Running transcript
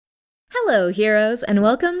Hello, heroes, and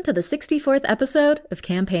welcome to the 64th episode of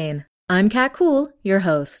Campaign. I'm Kat Cool, your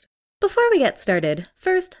host. Before we get started,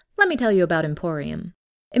 first, let me tell you about Emporium.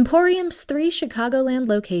 Emporium's 3 Chicagoland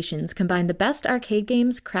locations combine the best arcade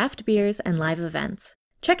games, craft beers, and live events.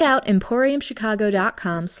 Check out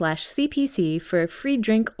emporiumchicago.com/CPC for a free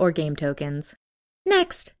drink or game tokens.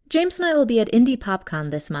 Next, James and I will be at Indie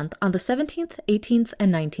PopCon this month on the 17th, 18th, and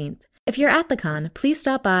 19th. If you're at the con, please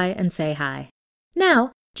stop by and say hi.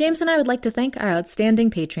 Now, James and I would like to thank our outstanding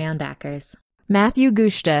Patreon backers. Matthew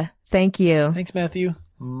Gushta, thank you. Thanks, Matthew.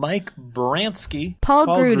 Mike Bransky. Paul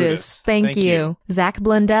Grudis, thank you. Zach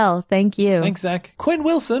Blundell, thank you. Thanks, Zach. Quinn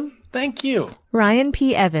Wilson, thank you. Ryan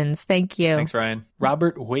P. Evans, thank you. Thanks, Ryan.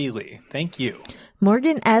 Robert Whaley, thank you.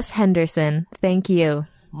 Morgan S. Henderson, thank you.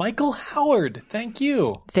 Michael Howard, thank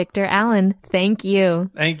you. Victor Allen, thank you.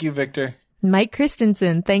 Thank you, Victor. Mike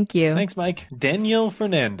Christensen, thank you. Thanks, Mike. Daniel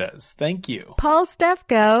Fernandez, thank you. Paul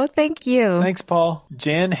Stefko, thank you. Thanks, Paul.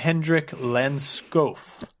 Jan Hendrik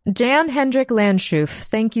Lanskoff. Jan Hendrik Landschoof,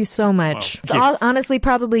 thank you so much. Wow. Honestly,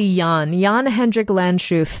 probably Jan Hendrik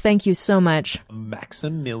Landschoof, thank you so much.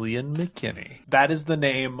 Maximilian McKinney. That is the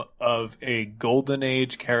name of a Golden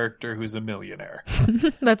Age character who's a millionaire.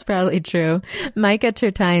 That's probably true. Micah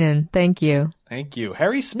Turtinen, thank you. Thank you.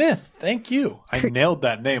 Harry Smith, thank you. I nailed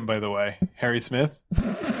that name, by the way. Harry Smith.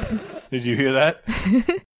 Did you hear that?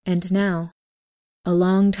 And now, a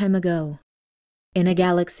long time ago, in a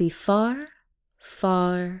galaxy far,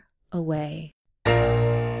 far away.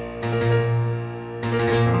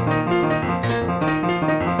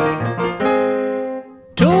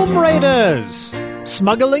 Tomb Raiders!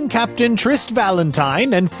 Smuggling Captain Trist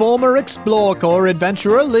Valentine and former Explore Corps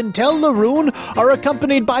adventurer Lintel Laroon are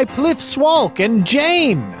accompanied by Pliff Swalk and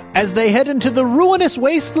Jane as they head into the ruinous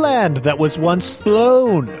wasteland that was once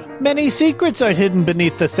Thlone. Many secrets are hidden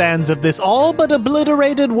beneath the sands of this all but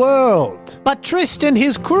obliterated world. But Trist and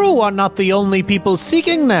his crew are not the only people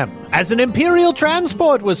seeking them, as an Imperial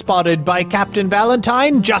transport was spotted by Captain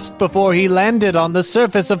Valentine just before he landed on the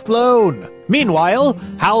surface of Thlone. Meanwhile,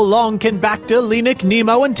 how long can Bacta, Lenik,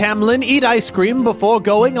 Nemo, and Tamlin eat ice cream before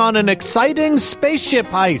going on an exciting spaceship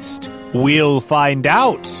heist? We'll find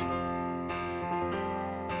out.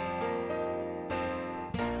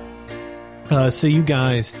 So you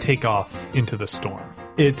guys take off into the storm.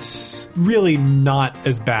 It's really not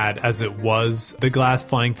as bad as it was. The glass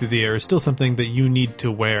flying through the air is still something that you need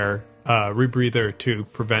to wear a rebreather to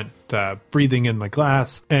prevent breathing in the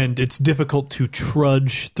glass, and it's difficult to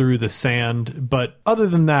trudge through the sand. But other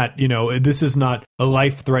than that, you know, this is not a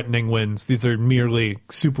life-threatening winds. These are merely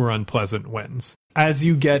super unpleasant winds. As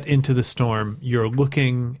you get into the storm, you're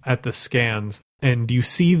looking at the scans, and you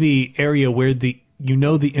see the area where the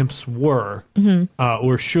imps were,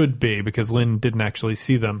 or should be, because Lynn didn't actually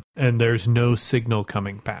see them, and there's no signal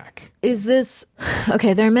coming back. Is this...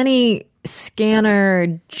 Okay, there are many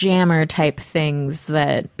scanner jammer type things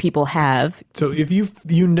that people have. So if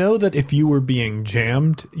you know that if you were being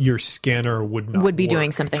jammed, your scanner would be work.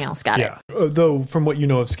 Doing something else. Got it. Though from what you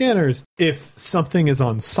know of scanners, if something is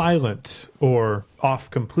on silent or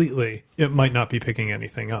off completely, it might not be picking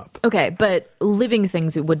anything up. Okay, but living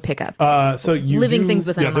things it would pick up. So you living things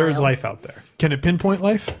within a mile. There is life out there. Can it pinpoint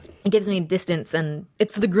life? It gives me distance, and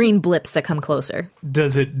it's the green blips that come closer.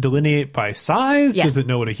 Does it delineate by size? Yeah. Does it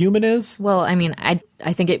know what a human is? Well, I mean, I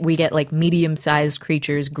think we get like medium-sized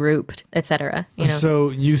creatures grouped, etc. You know?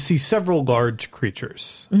 So you see several large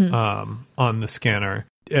creatures on the scanner,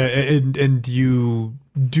 and you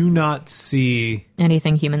do not see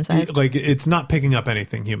anything human-sized. Like, it's not picking up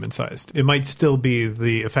anything human-sized. It might still be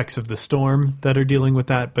the effects of the storm that are dealing with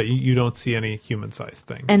that, but you don't see any human-sized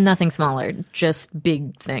things. And nothing smaller, just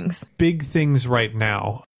big things. Big things right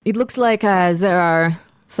now. It looks like there are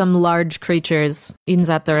some large creatures in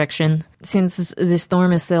that direction. Since the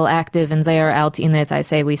storm is still active and they are out in it, I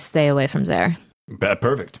say we stay away from there.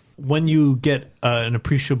 Perfect. When you get an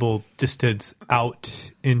appreciable distance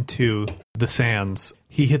out into the sands,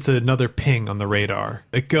 he hits another ping on the radar.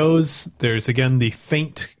 It goes, there's again the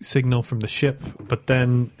faint signal from the ship, but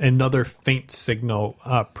then another faint signal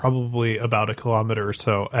probably about a kilometer or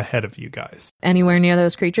so ahead of you guys. Anywhere near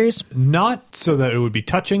those creatures? Not so that it would be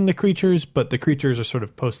touching the creatures, but the creatures are sort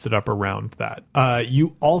of posted up around that.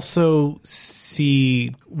 You also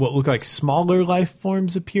see what look like smaller life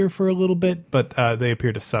forms appear for a little bit, but they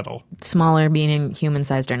appear to settle. Smaller meaning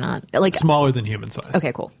human-sized or not? Like smaller than human-sized.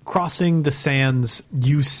 Okay, cool. Crossing the sands,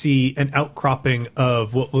 you see an outcropping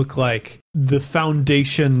of what look like the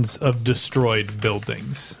foundations of destroyed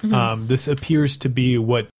buildings. This appears to be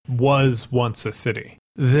what was once a city.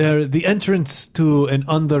 The entrance to an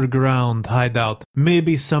underground hideout may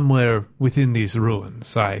be somewhere within these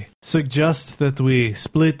ruins. I suggest that we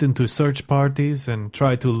split into search parties and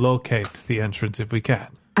try to locate the entrance if we can.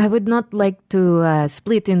 I would not like to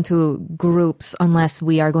split into groups unless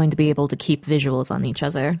we are going to be able to keep visuals on each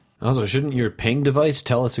other. Also, shouldn't your ping device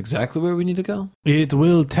tell us exactly where we need to go? It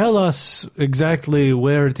will tell us exactly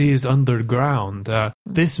where it is underground.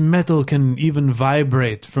 This metal can even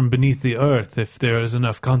vibrate from beneath the earth if there is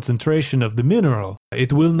enough concentration of the mineral.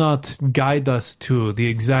 It will not guide us to the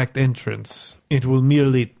exact entrance. It will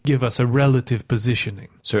merely give us a relative positioning.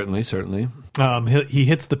 Certainly. He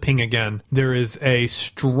hits the ping again. There is a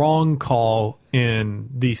strong call in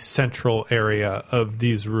the central area of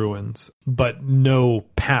these ruins, but no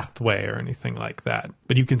pathway or anything like that.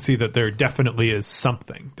 But you can see that there definitely is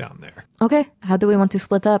something down there. Okay, how do we want to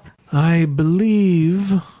split up? I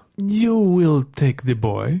believe you will take the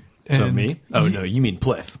boy. So me? Oh, no, you mean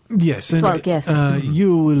Pliff. Yes. Swalk, yes.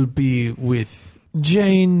 You will be with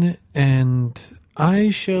Jane, and I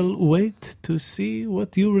shall wait to see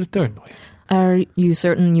what you return with. Are you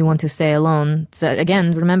certain you want to stay alone? So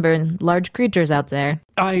again, remember, large creatures out there.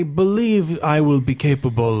 I believe I will be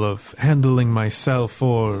capable of handling myself,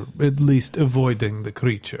 or at least avoiding the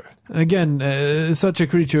creature. Again, such a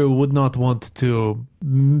creature would not want to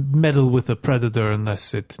meddle with a predator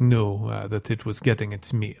unless it knew that it was getting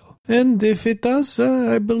its meal. And if it does,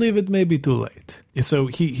 I believe it may be too late. So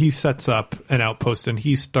he sets up an outpost and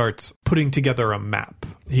he starts putting together a map.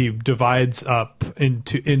 He divides up in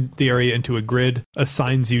the area into a grid,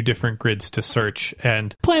 assigns you different grids to search,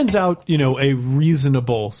 and plans out, a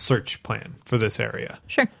reasonable search plan for this area.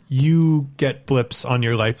 Sure. You get blips on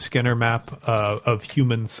your life scanner map of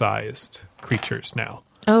human-sized creatures now.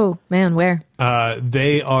 Oh, man, where?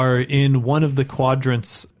 They are in one of the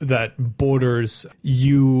quadrants that borders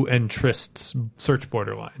you and Trist's search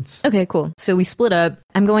borderlines. Okay, cool. So we split up.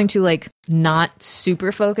 I'm going to, not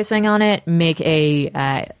super focusing on it, make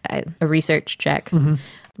a research check. Mm-hmm.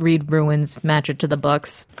 Read ruins, match it to the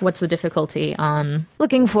books. What's the difficulty on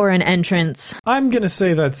looking for an entrance? I'm going to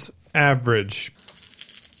say that's average.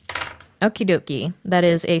 Okie dokie. That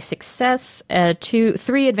is a success,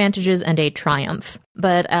 3 advantages, and a triumph.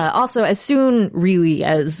 But also, as soon, really,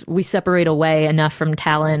 as we separate away enough from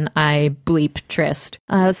Talon, I bleep Trist.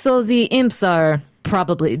 So the imps are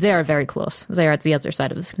they are very close. They are at the other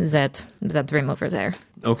side of that room over there.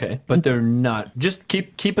 Okay, but they're not. Just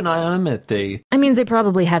keep an eye on them if they... I mean, they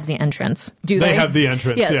probably have the entrance. Do they? They have the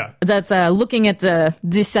entrance, yeah. That's looking at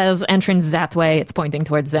this says entrance that way. It's pointing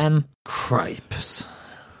towards them. Cripes.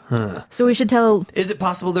 Huh. So we should tell... Is it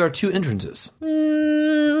possible there are 2 entrances?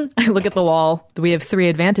 I look at the wall. We have 3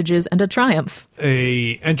 advantages and a triumph.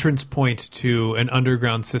 A entrance point to an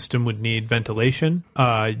underground system would need ventilation.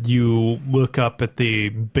 You look up at the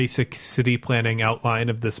basic city planning outline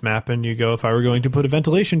of this map and you go, if I were going to put a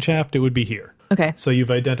ventilation shaft, it would be here. Okay. So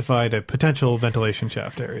you've identified a potential ventilation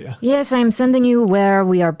shaft area. Yes, I'm sending you where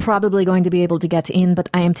we are probably going to be able to get in, but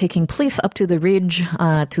I am taking Pliff up to the ridge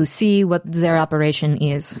to see what their operation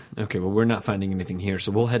is. Okay, well, we're not finding anything here,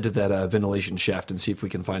 so we'll head to that ventilation shaft and see if we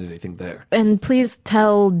can find anything there. And please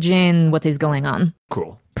tell Jane what is going on.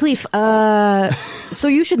 Cool. Pliff, so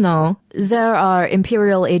you should know, there are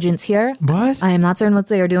Imperial agents here. What? I am not certain what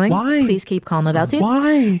they are doing. Why? Please keep calm about it.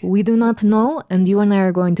 Why? We do not know, and you and I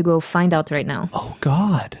are going to go find out right now. Oh,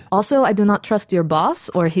 God. Also, I do not trust your boss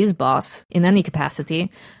or his boss in any capacity.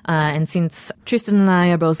 And since Tristan and I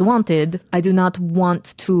are both wanted, I do not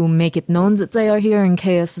want to make it known that they are here in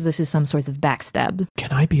case this is some sort of backstab.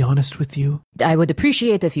 Can I be honest with you? I would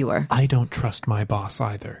appreciate if you were. I don't trust my boss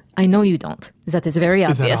either. I know you don't. That is very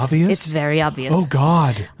obvious. Is that obvious? It's very obvious. Oh,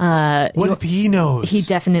 God. What if he knows? He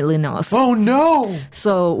definitely knows. Oh, no.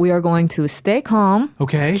 So we are going to stay calm.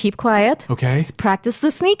 Okay. Keep quiet. Okay. Practice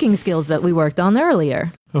the sneaking skills that we worked on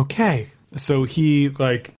earlier. Okay. So he,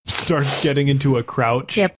 starts getting into a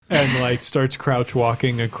crouch. Yep. And, starts crouch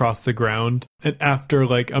walking across the ground. And after,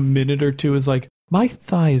 a minute or two is like, my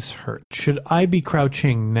thighs hurt. Should I be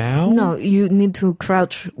crouching now? No, you need to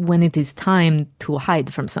crouch when it is time to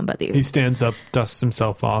hide from somebody. He stands up, dusts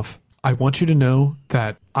himself off. I want you to know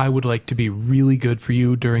that I would like to be really good for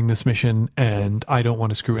you during this mission, and I don't want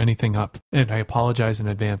to screw anything up. And I apologize in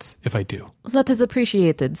advance if I do. That is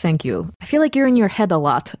appreciated, thank you. I feel like you're in your head a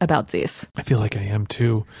lot about this. I feel like I am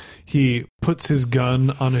too. He puts his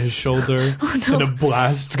gun on his shoulder, and a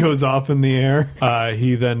blast goes off in the air.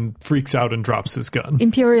 He then freaks out and drops his gun.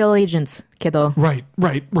 Imperial agents, kiddo. Right.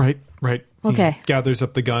 Okay. He gathers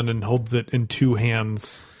up the gun and holds it in 2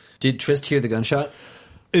 hands. Did Trist hear the gunshot?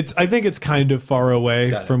 I think it's kind of far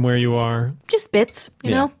away from where you are. Just bits,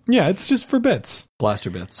 you know? Yeah, it's just for bits. Blaster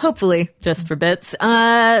bits. Hopefully, just for bits.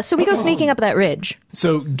 So we go sneaking up that ridge.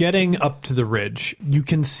 So getting up to the ridge, you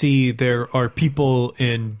can see there are people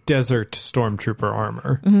in desert stormtrooper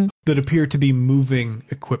armor that appear to be moving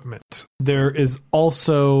equipment. There is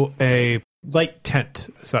also a light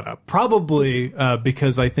tent set up, probably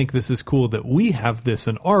because I think this is cool that we have this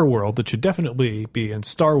in our world. It should definitely be in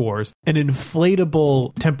Star Wars. An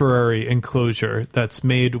inflatable temporary enclosure that's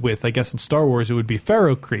made with, I guess in Star Wars it would be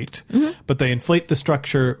ferrocrete, but they inflate the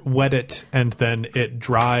structure, wet it, and then it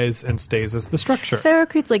dries and stays as the structure.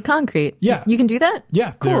 Ferrocrete's like concrete. Yeah. You can do that?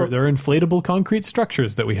 Yeah, Cool. they're inflatable concrete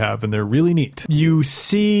structures that we have, and they're really neat. You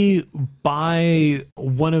see by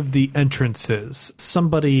one of the entrances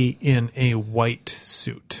somebody in a white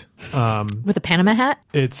suit. With a Panama hat?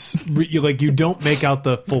 It's like you don't make out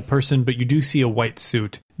the full person, but you do see a white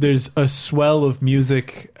suit. There's a swell of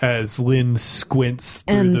music as Lynn squints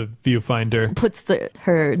through the viewfinder. Puts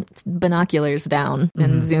her binoculars down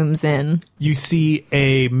and zooms in. You see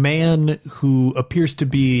a man who appears to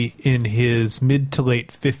be in his mid to late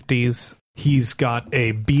 50s. He's got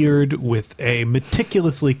a beard with a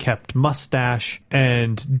meticulously kept mustache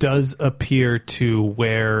and does appear to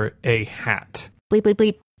wear a hat. Bleep, bleep,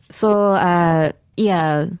 bleep. So,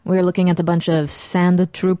 yeah, we're looking at a bunch of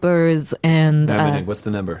sand troopers and... How many? What's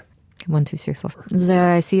the number? 1, 2, 3, 4.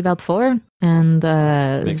 There, I see about 4. And,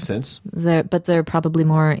 Makes sense. But they're probably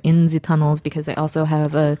more in the tunnels because they also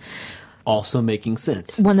have Also making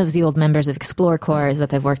sense. one of the old members of Explore Corps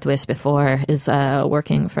that I've worked with before is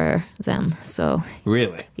working for them. So,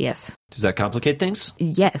 Really? yes. Does that complicate things?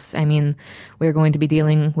 Yes, I mean, we're going to be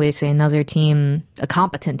dealing with another team, a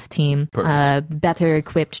competent team, better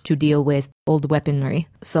equipped to deal with old weaponry.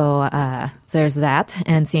 So there's that.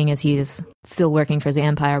 And seeing as he is still working for the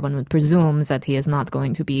Empire, one would presume that he is not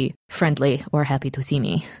going to be friendly or happy to see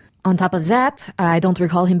me. On top of that, I don't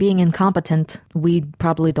recall him being incompetent. We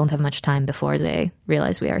probably don't have much time before they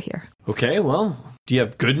realize we are here. Okay, well, do you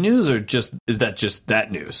have good news or is that just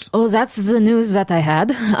that news? Oh, that's the news that I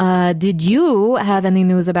had. Did you have any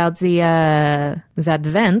news about that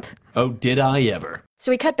vent? Oh, did I ever?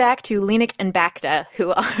 So we cut back to Lenik and Bacta,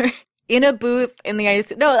 who are in a booth in the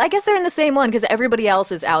ice. No, I guess they're in the same one because everybody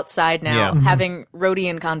else is outside now having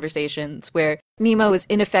Rhodian conversations where Nemo is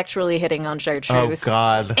ineffectually hitting on Chartreuse. Oh,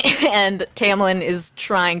 God. And Tamlin is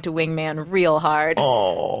trying to wingman real hard.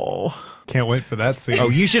 Oh. Can't wait for that scene. Oh,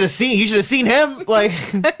 you should have seen him. Like,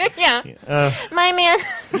 Yeah. My man.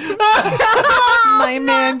 my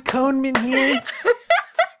man Coneman here.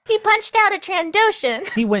 He punched out a Trandoshan.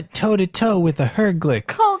 He went toe to toe with a Herglick.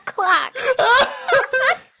 Cold clocked.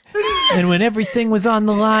 And when everything was on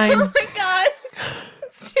the line, Oh my god.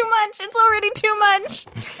 It's too much. It's already too much.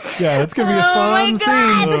 Yeah, it's going to be a fun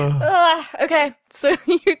scene. Okay. So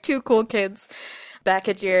you two cool kids back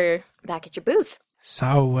at your booth.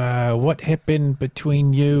 So, what happened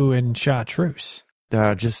between you and Chartreuse?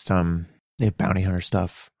 Just bounty hunter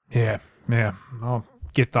stuff. Yeah, I'll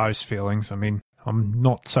get those feelings. I mean, I'm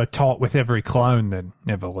not so tight with every clone that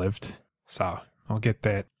never lived, so I'll get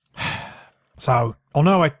that. So, I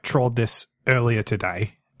know I tried this earlier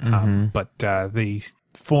today, but the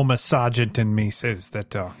former sergeant in me says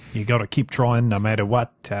that you got to keep trying no matter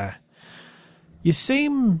what. You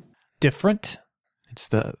seem different.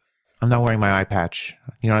 I'm not wearing my eye patch.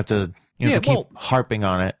 You don't have to. You don't have to keep harping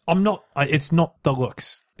on it. I'm not. It's not the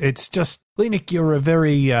looks. It's just, Lenik, you're a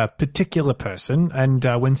very particular person, and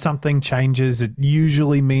when something changes, it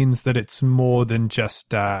usually means that it's more than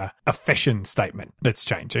just a fashion statement that's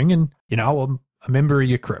changing. And I'm a member of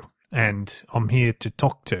your crew, and I'm here to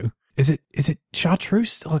talk to. Is it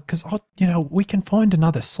Chartreuse? Because we can find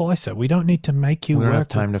another slicer. We don't need to make you We work. don't have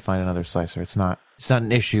time to find another slicer. It's not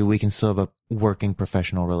an issue. We can still have a working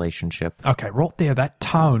professional relationship. Okay, right there. That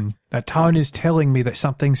tone is telling me that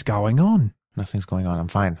something's going on. Nothing's going on. I'm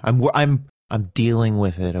fine. I'm dealing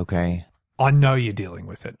with it. Okay. I know you're dealing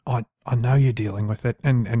with it. I know you're dealing with it,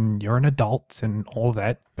 and you're an adult and all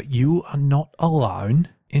that, but you are not alone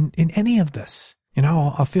in any of this.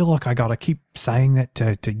 I feel like I gotta keep saying that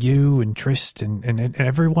to you and Trist and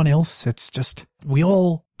everyone else. It's just, we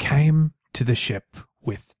all came to the ship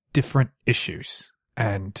with different issues.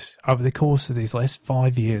 And over the course of these last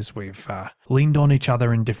 5 years, we've leaned on each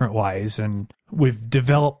other in different ways, and we've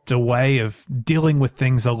developed a way of dealing with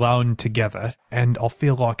things alone together. And I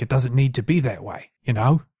feel like it doesn't need to be that way,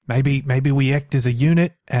 Maybe we act as a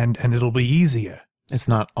unit, and it'll be easier. It's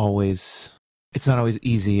not always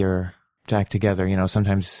easier to act together.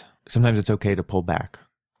 Sometimes it's okay to pull back.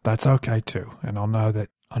 That's okay too. And I know that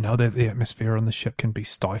the atmosphere on the ship can be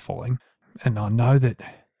stifling, and I know that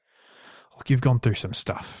look, you've gone through some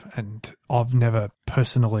stuff, and I've never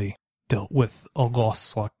personally dealt with a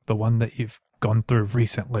loss like the one that you've gone through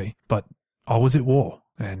recently, but I was at war,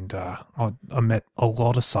 and I met a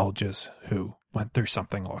lot of soldiers who went through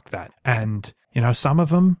something like that. And, some of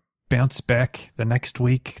them bounced back the next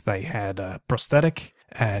week. They had a prosthetic,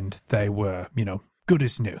 and they were, good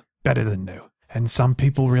as new, better than new. And some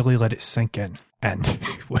people really let it sink in. And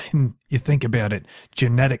when you think about it,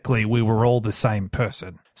 genetically, we were all the same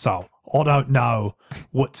person. So I don't know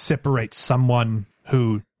what separates someone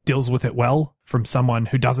who deals with it well from someone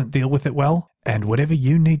who doesn't deal with it well. And whatever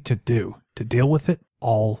you need to do to deal with it,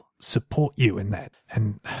 I'll support you in that.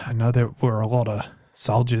 And I know there were a lot of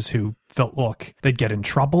soldiers who felt like they'd get in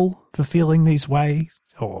trouble for feeling these ways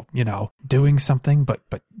or, doing something, but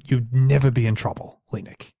you'd never be in trouble,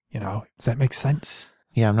 Lenik. Does that make sense?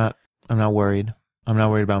 Yeah, I'm not worried. I'm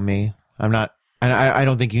not worried about me. And I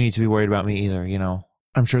don't think you need to be worried about me either,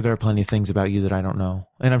 I'm sure there are plenty of things about you that I don't know.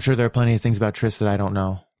 And I'm sure there are plenty of things about Triss that I don't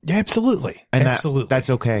know. Yeah, absolutely. And absolutely. That's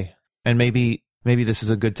okay. And maybe this is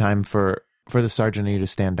a good time for the sergeant and you to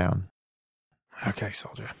stand down. Okay,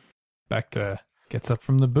 soldier. Bacta gets up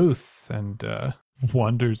from the booth and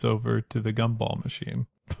wanders over to the gumball machine.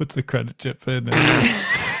 Puts a credit chip in and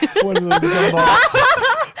one of those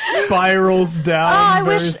gumballs spirals down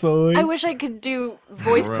very slowly. I wish I could do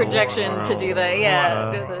voice projection to do that.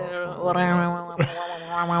 Yeah.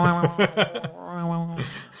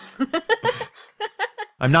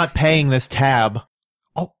 I'm not paying this tab.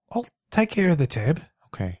 I'll take care of the tab.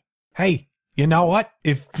 Okay. Hey, you know what?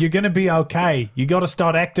 If you're going to be okay, you got to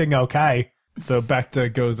start acting okay. So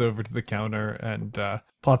Bacta goes over to the counter and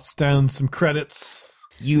pops down some credits.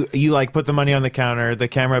 You put the money on the counter, the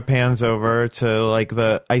camera pans over to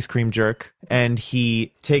the ice cream jerk, and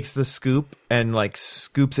he takes the scoop and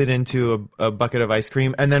scoops it into a bucket of ice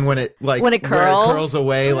cream, and then when it curls, where it curls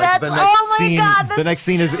away, the next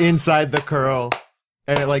scene is inside the curl,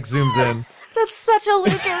 and it zooms in. That's such a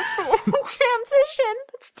Lucas transition.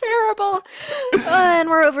 That's terrible. And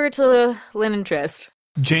we're over to Lynn and Trist.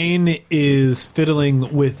 Jane is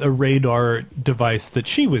fiddling with a radar device that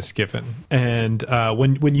she was given, and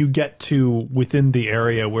when you get to within the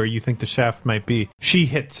area where you think the shaft might be, she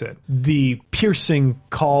hits it. The piercing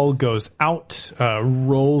call goes out,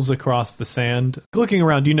 rolls across the sand. Looking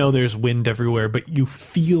around, there's wind everywhere, but you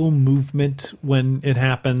feel movement when it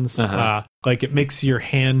happens. It makes your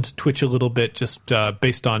hand twitch a little bit just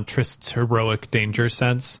based on Trist's heroic danger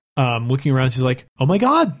sense. Looking around, she's like, oh my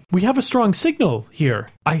god, we have a strong signal here.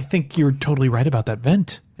 I think you're totally right about that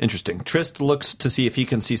vent. Interesting. Trist looks to see if he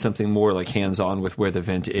can see something more hands-on with where the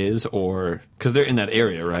vent is, or... Because they're in that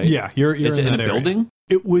area, right? Yeah, you're is in it in that a building? Area.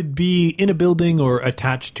 It would be in a building or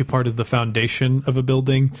attached to part of the foundation of a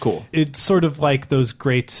building. Cool. It's sort of like those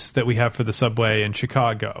grates that we have for the subway in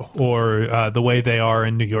Chicago, or the way they are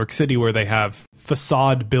in New York City, where they have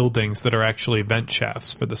facade buildings that are actually vent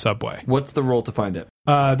shafts for the subway. What's the roll to find it?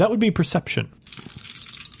 That would be perception.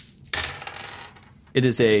 It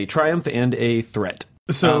is a triumph and a threat.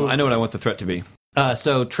 So I know what I want the threat to be.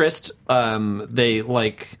 So Trist, they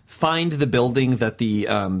find the building that the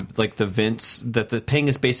vents, that the ping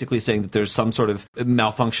is basically saying that there's some sort of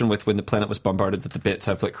malfunction with when the planet was bombarded, that the bits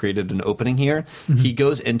have created an opening here. Mm-hmm. He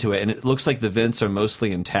goes into it and it looks like the vents are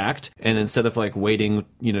mostly intact. And instead of waiting,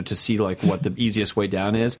 to see what the easiest way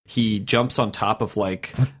down is, he jumps on top of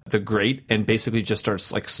the grate and basically just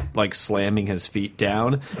starts slamming his feet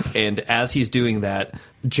down. And as he's doing that,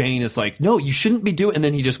 Jane is no, you shouldn't be doing, and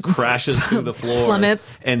then he just crashes through the floor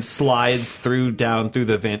Plummets. And slides down through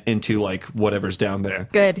the vent into whatever's down there.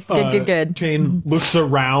 Good. Jane looks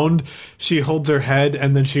around, she holds her head,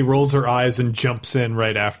 and then she rolls her eyes and jumps in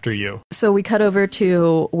right after you. So we cut over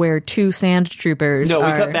to where two sand troopers No,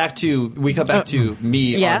 are... we cut back to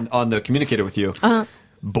me on the communicator with you. Uh-huh.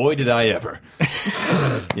 Boy, did I ever.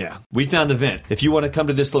 Yeah. We found the vent. If you want to come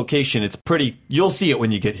to this location, it's you'll see it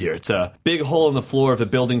when you get here. It's a big hole in the floor of a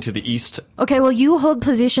building to the east. Okay, well, you hold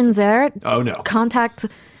position there. Oh, no. Contact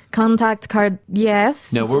card,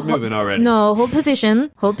 yes. No, we're moving already. No, hold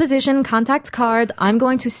position, contact card. I'm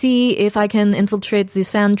going to see if I can infiltrate the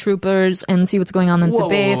sand troopers and see what's going on in the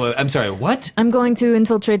base. Whoa. I'm sorry, what? I'm going to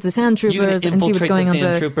infiltrate the sand troopers and see what's going on. The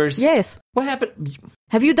sand troopers? Yes. What happened?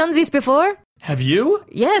 Have you done this before? Have you?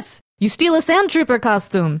 Yes. You steal a sand trooper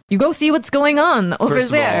costume. You go see what's going on over First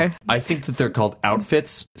of there. All, I think that they're called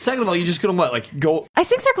outfits. Second of all, you just gonna go... I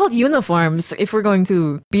think they're called uniforms, if we're going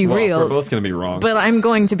to be real. We're both gonna be wrong. But I'm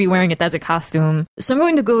going to be wearing it as a costume. So I'm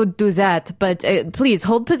going to go do that. But please,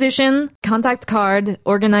 hold position, contact card,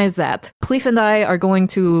 organize that. Clef and I are going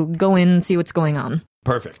to go in and see what's going on.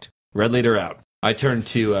 Perfect. Red leader out. I turn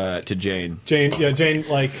to Jane. Jane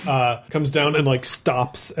comes down and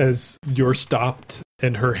stops as you're stopped,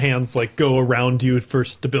 and her hands go around you for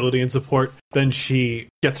stability and support. Then she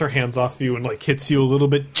gets her hands off you and hits you a little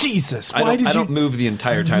bit. Jesus, I don't move the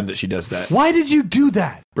entire time that she does that. Why did you do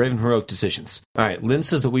that? Brave and heroic decisions. All right, Lynn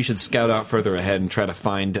says that we should scout out further ahead and try to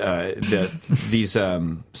find these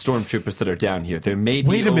stormtroopers that are down here. There may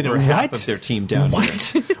be over half of their team down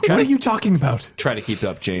here. What are you talking about? Try to keep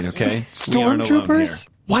up, Jane, okay? Stormtroopers?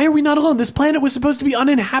 Why are we not alone? This planet was supposed to be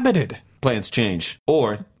uninhabited. Plans change.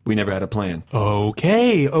 Or we never had a plan.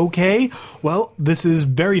 Okay. Well, this is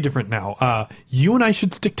very different now. You and I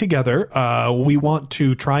should stick together. We want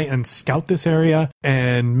to try and scout this area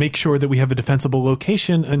and make sure that we have a defensible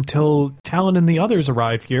location until Talon and the others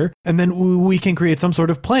arrive here, and then we can create some sort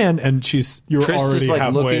of plan. And you're Trist already is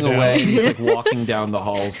halfway looking down. away. He's walking down the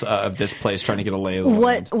halls of this place, trying to get a lay of the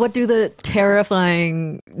land. What do the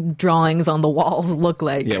terrifying drawings on the walls look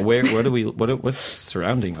like? Yeah, what's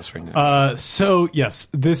surrounding us right now? So yes,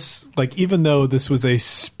 this even though this was a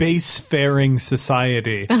spacefaring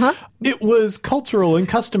society, it was cultural and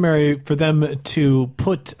customary for them to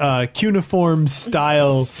put cuneiform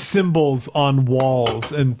style symbols on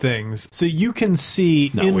walls and things, so you can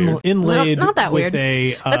see inlaid not that with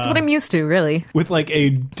weird. That's what I'm used to, really. With a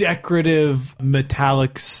decorative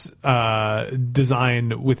metallics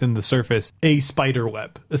design within the surface, a spider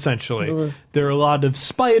web, essentially. Ugh. There are a lot of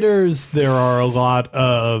spiders, there are a lot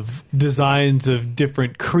of designs of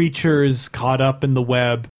different creatures caught up in the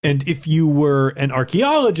web, and if you were an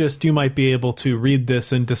archaeologist, you might be able to read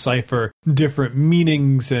this and decipher different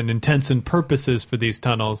meanings and intents and purposes for these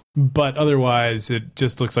tunnels, but otherwise it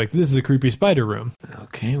just looks like this is a creepy spider room.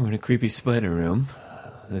 Okay, we're in a creepy spider room.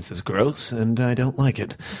 This is gross, and I don't like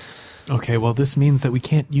it. Okay, well, this means that we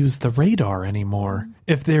can't use the radar anymore.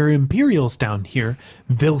 If there are Imperials down here,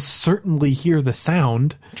 they'll certainly hear the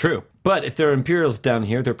sound. True. But if there are Imperials down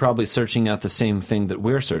here, they're probably searching out the same thing that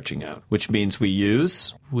we're searching out, which means we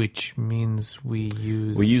use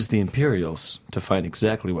the Imperials to find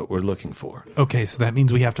exactly what we're looking for. Okay, so that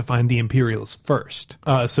means we have to find the Imperials first.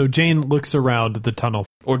 So Jane looks around the tunnel.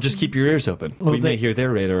 Or just keep your ears open. Well, we may hear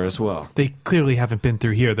their radar as well. They clearly haven't been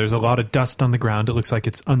through here. There's a lot of dust on the ground. It looks like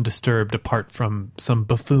it's undisturbed apart from some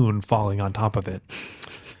buffoon falling on top of it.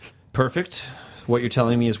 Perfect. What you're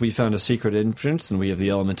telling me is we found a secret entrance and we have the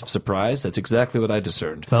element of surprise. That's exactly what I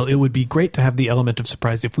discerned. Well, it would be great to have the element of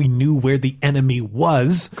surprise if we knew where the enemy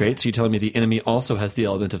was. Great. So you're telling me the enemy also has the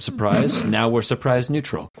element of surprise. Now we're surprise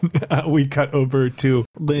neutral. We cut over to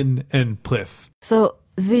Lynn and Pliff. So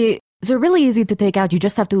they're really easy to take out. You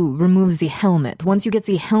just have to remove the helmet. Once you get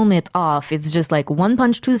the helmet off, it's just one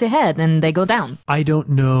punch to the head and they go down. I don't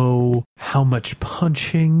know how much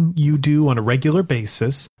punching you do on a regular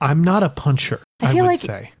basis. I'm not a puncher, I feel would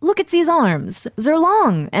say. Look at these arms. They're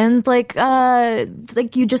long. And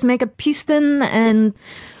you just make a piston and...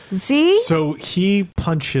 See? So he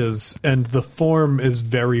punches, and the form is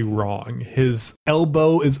very wrong. His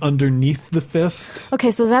elbow is underneath the fist.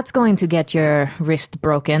 Okay, so that's going to get your wrist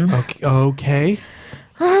broken. Okay.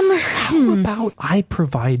 How about I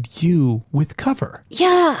provide you with cover?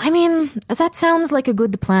 Yeah, I mean, that sounds like a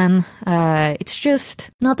good plan. It's just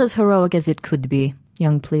not as heroic as it could be,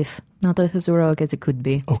 young Pliff. Not as heroic as it could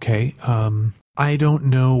be. Okay, I don't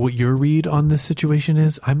know what your read on this situation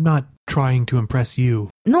is. I'm not trying to impress you.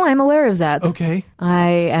 No, I'm aware of that. Okay. I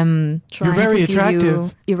am trying You're very to keep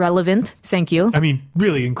attractive. you irrelevant. Thank you. I mean,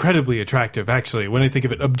 really incredibly attractive, actually. When I think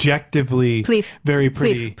of it objectively, very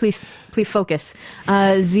pretty. Please focus.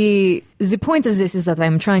 The point of this is that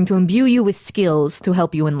I'm trying to imbue you with skills to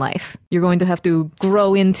help you in life. You're going to have to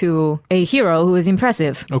grow into a hero who is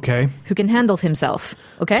impressive. Okay. Who can handle himself.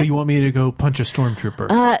 Okay? So you want me to go punch a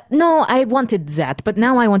stormtrooper? No, I wanted that, but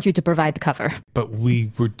now I want you to provide cover. But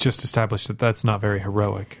we were just established that that's not very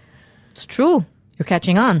heroic. It's true. You're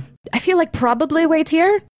catching on. I feel like probably wait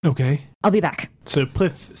here. Okay. I'll be back. So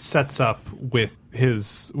Pliff sets up with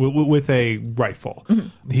with a rifle.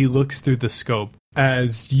 Mm-hmm. He looks through the scope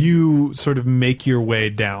as you sort of make your way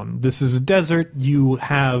down. This is a desert. You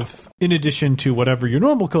have, in addition to whatever your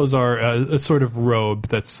normal clothes are, a sort of robe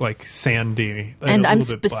that's sandy. And I'm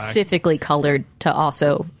specifically colored to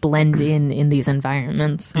also blend in these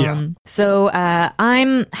environments. Yeah.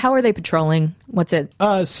 How are they patrolling? What's it?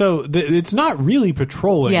 It's not really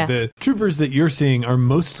patrolling. Yeah. The troopers that you're seeing are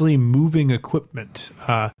mostly moving equipment.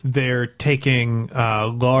 They're taking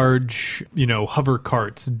large, hover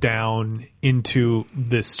carts down into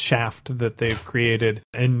this shaft that they've created.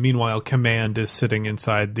 And meanwhile, Command is sitting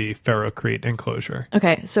inside the Ferrocrete enclosure.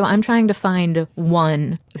 Okay, so I'm trying to find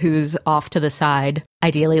one who's off to the side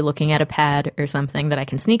ideally looking at a pad or something that I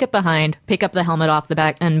can sneak up behind, pick up the helmet off the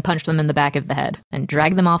back, and punch them in the back of the head, and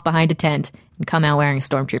drag them off behind a tent, and come out wearing a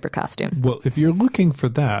stormtrooper costume. Well, if you're looking for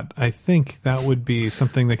that, I think that would be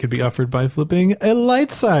something that could be offered by flipping a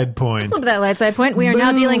light side point. Flip that light side point. We are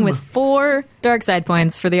now dealing with 4 dark side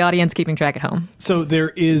points for the audience keeping track at home. So there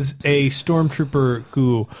is a stormtrooper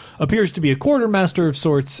who appears to be a quartermaster of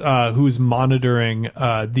sorts, who's monitoring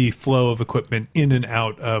the flow of equipment in and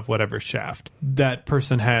out of whatever shaft. That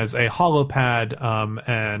person has a holopad,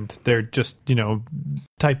 and they're just,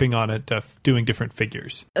 typing on it, doing different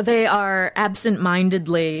figures. They are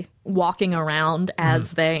absent-mindedly walking around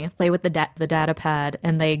as they play with the data pad,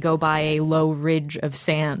 and they go by a low ridge of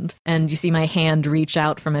sand. And you see my hand reach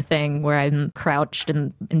out from a thing where I'm crouched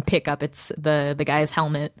and pick up the guy's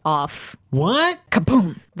helmet off. What?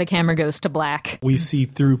 Kaboom! The camera goes to black. We see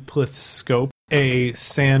through Pliff's scope a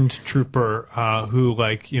sand trooper who,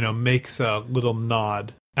 makes a little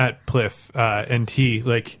nod at Pliff, and he,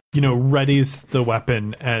 readies the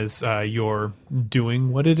weapon as you're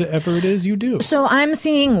doing whatever it is you do. So I'm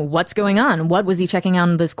seeing what's going on. What was he checking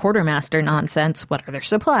on this quartermaster nonsense? What are their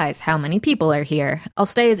supplies? How many people are here? I'll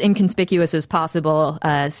stay as inconspicuous as possible,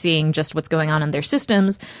 seeing just what's going on in their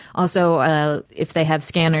systems. Also, if they have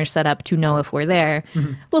scanners set up to know if we're there,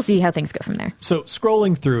 we'll see how things go from there. So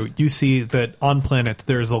scrolling through, you see that on planet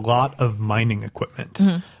there's a lot of mining equipment.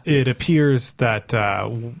 It appears that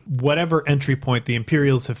whatever entry point the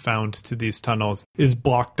Imperials have found to these tunnels is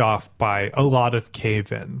blocked off by a lot of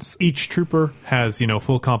cave-ins. Each trooper has,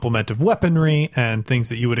 full complement of weaponry and things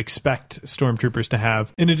that you would expect stormtroopers to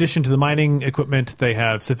have. In addition to the mining equipment, they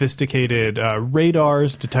have sophisticated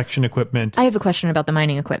radars, detection equipment. I have a question about the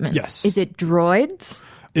mining equipment. Yes. Is it droids?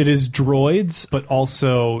 It is droids, but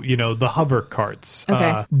also, the hover carts,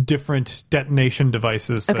 Okay. Different detonation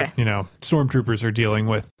devices that, stormtroopers are dealing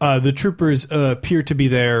with. The troopers appear to be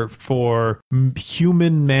there for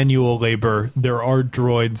human manual labor. There are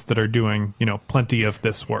droids that are doing, plenty of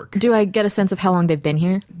this work. Do I get a sense of how long they've been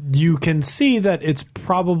here? You can see that it's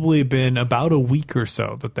probably been about a week or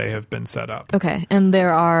so that they have been set up. Okay, and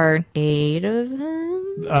there are 8 of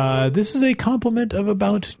them? This is a complement of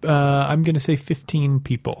about, I'm going to say 15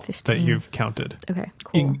 people 15. that you've counted. Okay,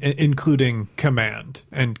 cool. Including Command.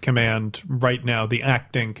 And Command, right now, the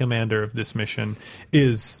acting commander of this mission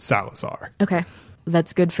is Salazar. Okay.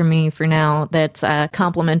 That's good for me for now. That's a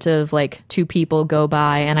complement of 2 people go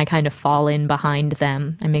by and I kind of fall in behind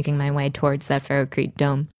them. I'm making my way towards that Ferrocrete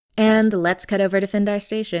dome. And let's cut over to Findar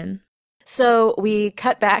Station. So we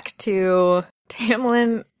cut back to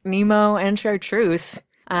Tamlin, Nemo, and Chartreuse.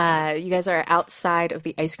 You guys are outside of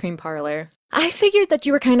the ice cream parlor. I figured that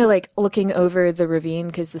you were kind of looking over the ravine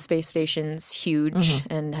because the space station's huge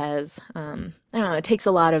and has, I don't know, it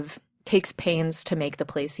takes pains to make the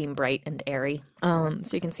place seem bright and airy. So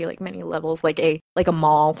you can see many levels, like a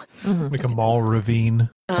mall. Like a mall ravine.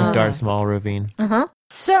 Darth Maul ravine.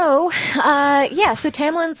 So, so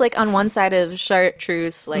Tamlin's on one side of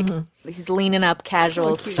Chartreuse, he's leaning up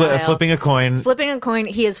casual style. Flipping a coin. Flipping a coin.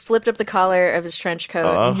 He has flipped up the collar of his trench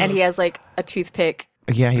coat, and he has a toothpick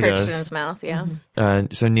Yeah, he perched does. in his mouth, yeah.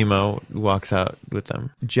 So Nemo walks out with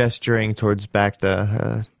them, gesturing towards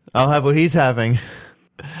Bacta. I'll have what he's having.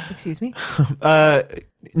 Excuse me?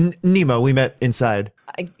 Nemo, we met inside.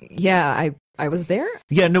 I was there.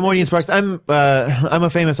 Yeah, Nemoidian Sparks. I'm a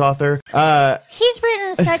famous author. He's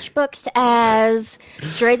written such books as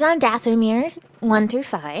Droids on Dathomir 1 through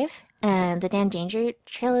 5, and the Dan Danger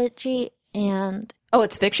trilogy, and Oh,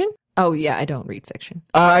 it's fiction? Oh, yeah, I don't read fiction.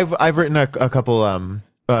 I've written a couple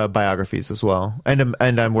biographies as well, and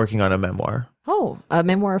I'm working on a memoir. Oh, a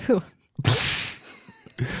memoir of who?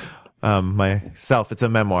 Myself. It's a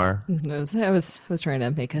memoir. I was trying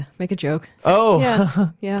to make a joke. Oh,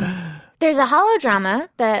 Yeah. there's a holodrama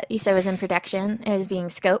that you said was in production. It was being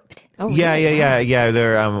scoped. Oh, yeah. really?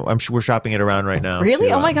 They're we're shopping it around right now. Really?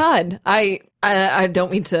 to, Oh my god! I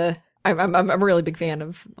don't mean to. I'm a really big fan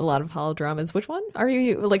of a lot of holodramas. Which one are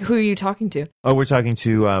you? Who are you talking to? Oh, we're talking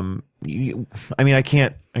to. I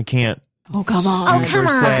can't. Oh come on! Oh, come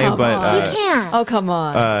on. Say, Come but on. You can't. Oh come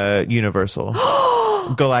on! Universal,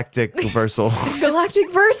 Galactic Versal. Galactic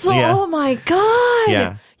Versal. Yeah. Oh my god!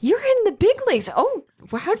 Yeah. You're in the big leagues. Oh,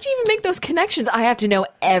 how did you even make those connections? I have to know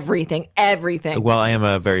everything. Well, I am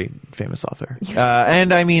a very famous author,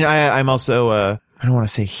 and I'm also. I don't want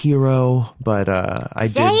to say hero, but I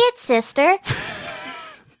Say it, sister.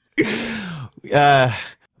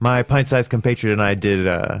 My pint-sized compatriot and I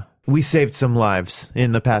did. We saved some lives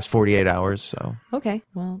in the past 48 hours. So Okay,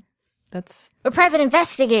 well, that's. We're private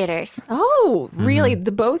investigators. Oh, really?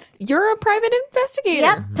 The both? You're a private investigator.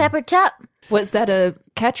 Yep, Pepper Tup. Was that a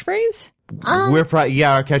catchphrase?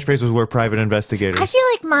 our catchphrase was "We're private investigators." I feel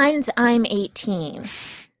like mine's "I'm 18."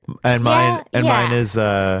 And mine is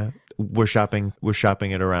we're shopping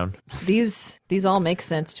it around. These all make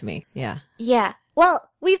sense to me. Yeah. Yeah. Well,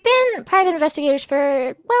 we've been private investigators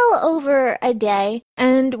for well over a day,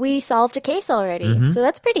 and we solved a case already, so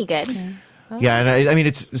that's pretty good. Yeah, and I mean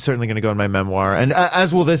it's certainly going to go in my memoir, and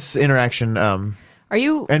as will this interaction. Are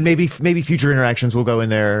you? And maybe future interactions will go in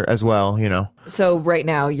there as well. You know. So right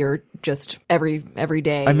now you're just every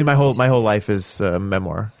day. I mean, my whole life is a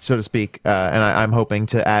memoir, so to speak, and I'm hoping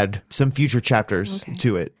to add some future chapters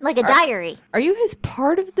to it. Like a diary. Are you his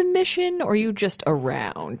part of the mission, or are you just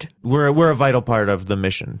around? We're a vital part of the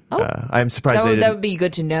mission. Oh. I'm surprised that would be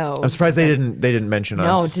good to know. I'm surprised they didn't mention us.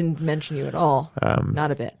 No, it didn't mention you at all.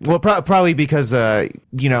 Not a bit. Well, probably because we're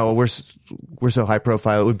so high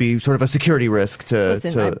profile. It would be sort of a security risk to.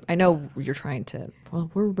 Listen, I know you're trying to.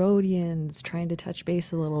 Well, we're Rhodians, trying to touch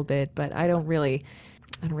base a little bit, but I don't really.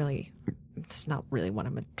 It's not really what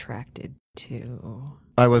I'm attracted to.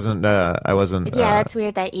 I wasn't. Yeah, that's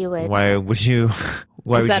weird that you would. Why would you?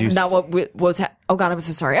 Why was would that you? Not what was? Oh God, I'm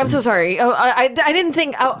so sorry. I'm so sorry. Oh, I didn't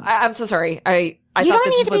think. Oh, I'm so sorry. I you thought don't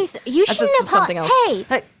need to was, be. You shouldn't apologize. Hey,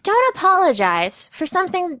 don't apologize for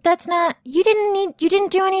something that's not. You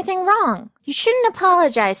didn't do anything wrong. You shouldn't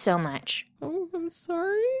apologize so much. Oh, I'm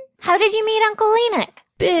sorry. How did you meet Uncle Enoch?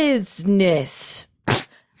 Business.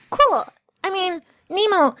 Cool. I mean,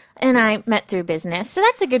 Nemo and I met through business, so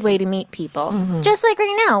that's a good way to meet people. Just like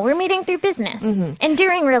right now, we're meeting through business and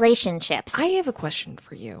during relationships. I have a question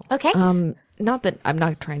for you. Okay. Not that I'm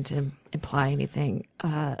not trying to imply anything.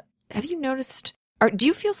 Have you noticed? Do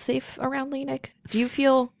you feel safe around Lenik? Do you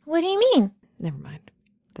feel? What do you mean? Never mind.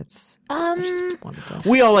 That's. I just wanted to.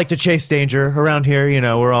 We all like to chase danger around here. You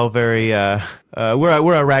know, we're all very. We're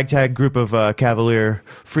a ragtag group of cavalier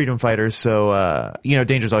freedom fighters. So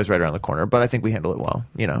danger's always right around the corner. But I think we handle it well.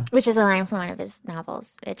 You know. Which is a line from one of his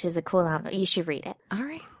novels, which is a cool novel. You should read it. All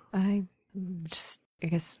right. I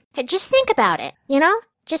guess. Hey, just think about it. You know,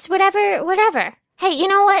 just whatever. Hey, you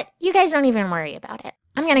know what? You guys don't even worry about it.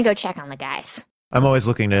 I'm gonna go check on the guys. I'm always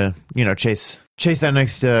looking to chase that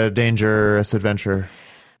next dangerous adventure.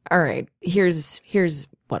 All right. Here's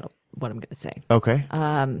what I'm going to say. Okay.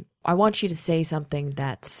 I want you to say something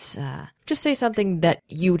that's just say something that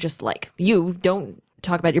you just like. You don't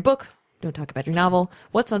talk about your book. Don't talk about your novel.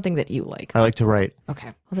 What's something that you like? I like to write. Okay.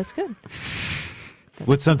 Well, that's good.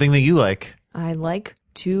 What's something that you like? I like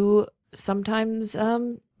to sometimes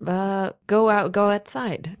go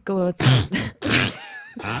outside.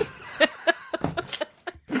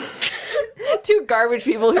 Two garbage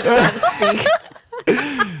people who don't have to speak.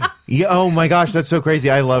 Yeah. Oh my gosh, that's so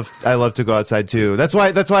crazy. I love to go outside too. That's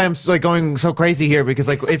why I'm like going so crazy here because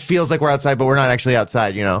like it feels like we're outside, but we're not actually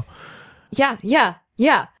outside. You know.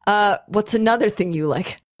 Yeah. What's another thing you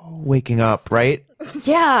like? Waking up, right?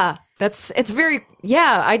 Yeah. It's very.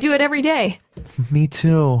 Yeah, I do it every day. Me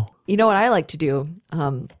too. You know what I like to do?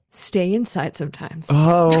 Stay inside sometimes.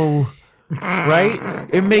 Oh. Right?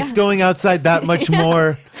 It makes going outside that much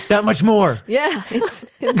more. That much more. Yeah. It's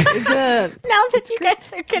now that you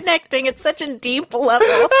guys are connecting at such a deep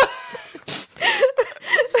level.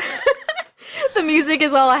 The music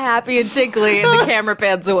is all happy and tinkly and the camera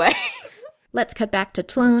pans away. Let's cut back to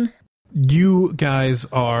Tlone. You guys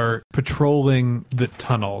are patrolling the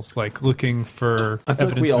tunnels, like looking for I feel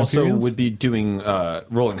like evidence we also materials. would be doing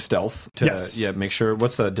rolling stealth to make sure.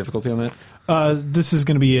 What's the difficulty on that? This is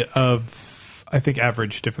going to be of, I think,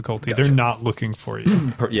 average difficulty. Gotcha. They're not looking for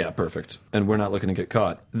you. Yeah, perfect. And we're not looking to get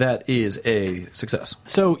caught. That is a success.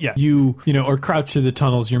 So yeah, you are crouched through the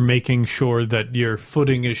tunnels. You're making sure that your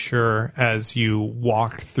footing is sure as you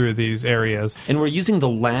walk through these areas. And we're using the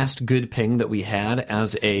last good ping that we had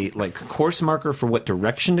as a course marker for what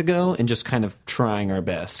direction to go, and just kind of trying our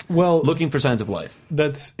best. Well, looking for signs of life.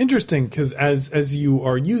 That's interesting because as you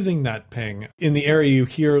are using that ping in the area, you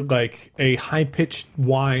hear like a high pitched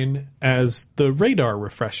whine as the radar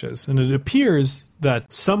refreshes, and it appears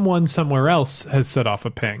that someone somewhere else has set off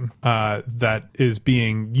a ping that is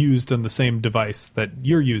being used on the same device that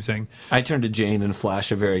you're using. I turn to Jane and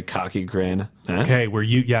flash a very cocky grin. Huh? Okay,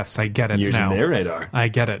 yes, I get it Using now. their radar. I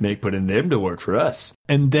get it. Putting them to work for us.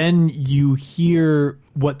 And then you hear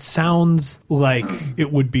what sounds like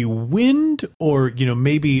it would be wind or,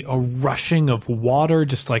 maybe a rushing of water,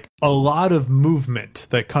 just like a lot of movement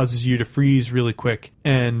that causes you to freeze really quick.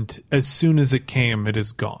 And as soon as it came, it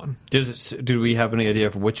is gone. Do we have any idea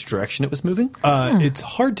of which direction it was moving? It's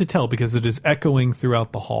hard to tell because it is echoing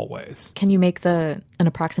throughout the hallways. Can you make an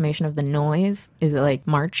approximation of the noise? Is it like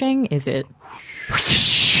marching? Is it?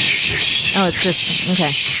 Oh, it's just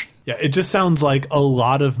okay. Yeah, it just sounds like a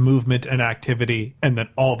lot of movement and activity, and then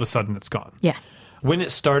all of a sudden it's gone. Yeah. When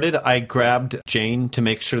it started, I grabbed Jane to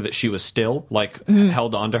make sure that she was still,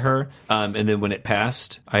 held onto her. And then when it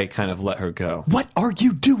passed, I kind of let her go. What are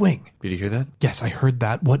you doing? Did you hear that? Yes, I heard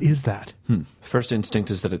that. What is that? First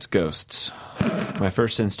instinct is that it's ghosts. My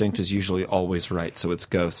first instinct is usually always right, so it's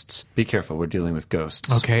ghosts. Be careful, we're dealing with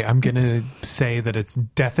ghosts. Okay, I'm going to say that it's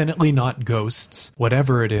definitely not ghosts,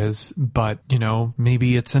 whatever it is, but,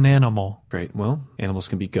 maybe it's an animal. Great. Well, animals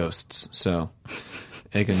can be ghosts, so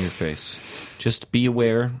egg on your face. Just be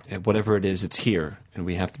aware, whatever it is, it's here, and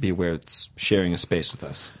we have to be aware it's sharing a space with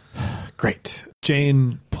us. Great.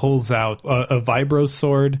 Jane pulls out a vibro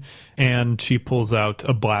sword, and she pulls out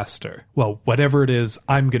a blaster. Well, whatever it is,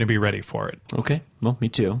 I'm going to be ready for it. Okay. Well, me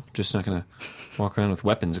too. Just not going to walk around with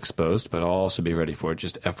weapons exposed, but I'll also be ready for it,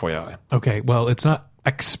 just FYI. Okay, well, it's not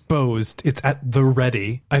exposed. It's at the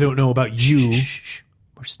ready. I don't know about you. Shh.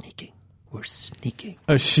 We're sneaking.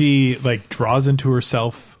 She, draws into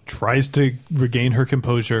herself, tries to regain her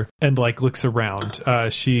composure, and, looks around.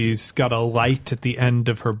 She's got a light at the end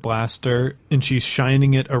of her blaster, and she's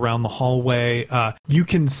shining it around the hallway. You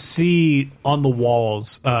can see on the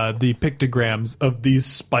walls the pictograms of these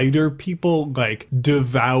spider people,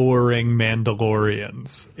 devouring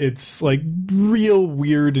Mandalorians. It's, real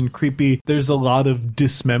weird and creepy. There's a lot of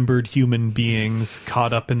dismembered human beings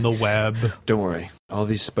caught up in the web. Don't worry. All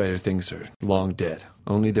these spider things are long dead.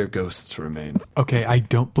 Only their ghosts remain. Okay, I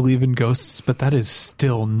don't believe in ghosts, but that is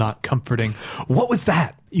still not comforting. What was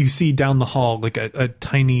that? You see down the hall a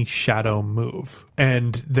tiny shadow move,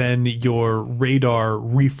 and then your radar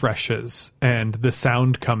refreshes, and the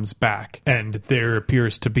sound comes back, and there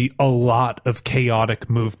appears to be a lot of chaotic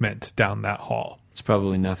movement down that hall. It's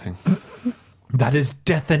probably nothing. That is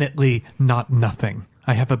definitely not nothing.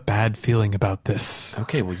 I have a bad feeling about this.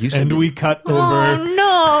 Okay, well, you said... And we cut over...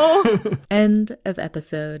 Oh, no! End of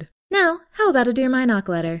episode. Now, how about a Dear Minoc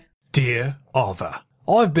letter? Dear Arthur,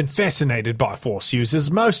 I've been fascinated by Force users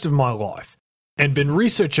most of my life, and been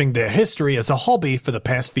researching their history as a hobby for the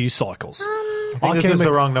past few cycles. I think this is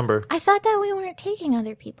the wrong number. I thought that we weren't taking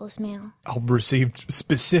other people's mail. I received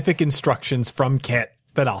specific instructions from Kat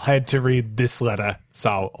that I'll had to read this letter,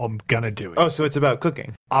 so I'm gonna do it. Oh, so it's about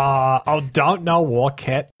cooking. I don't know why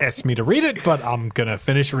Kat asked me to read it, but I'm gonna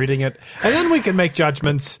finish reading it, and then we can make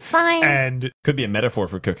judgments. Fine. And could be a metaphor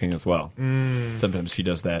for cooking as well. Sometimes she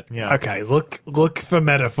does that. Yeah. okay, look for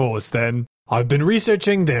metaphors then. I've been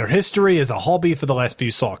researching their history as a hobby for the last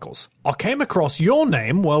few cycles. I came across your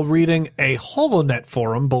name while reading a HoloNet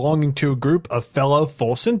forum belonging to a group of fellow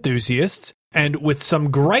Force enthusiasts, and with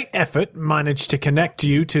some great effort managed to connect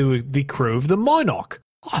you to the crew of the Minoc.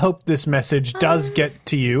 I hope this message does get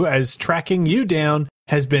to you, as tracking you down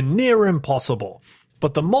has been near impossible.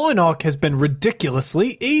 But the Minoc has been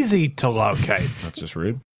ridiculously easy to locate. That's just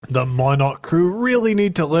rude. The Minoc crew really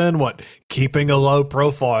need to learn what keeping a low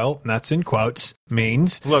profile, and that's in quotes,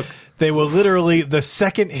 means. Look. They were literally the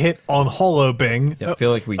second hit on HoloBing. Yeah, I feel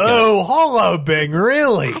like we got... Oh, HoloBing,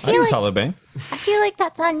 really? I use HoloBang. I feel like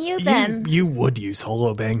that's on you then. You would use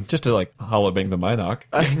HoloBing. Just to, HoloBang the Minoc.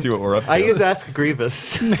 See what we're up to. I use Ask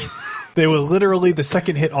Grievous. They were literally the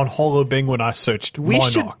second hit on HoloBing when I searched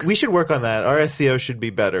Minoc. We should work on that. Our SEO should be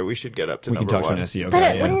better. We should get up to We can number talk one. to an SEO But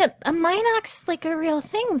guy. wouldn't a Minoc's a real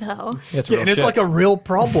thing, though. It's Yeah, and it's a real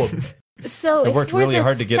problem. So It if worked we're really the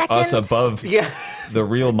hard to get us second- above Yeah. the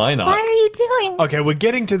real Minoc. Why are you doing? Okay, we're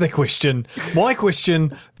getting to the question. My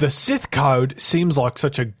question, the Sith Code seems like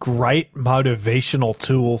such a great motivational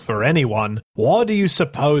tool for anyone. Why do you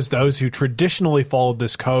suppose those who traditionally followed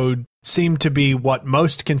this code seem to be what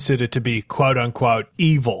most consider to be quote-unquote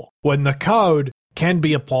evil, when the code can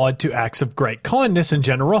be applied to acts of great kindness and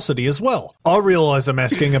generosity as well? I realize I'm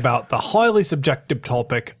asking about the highly subjective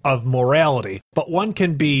topic of morality, but one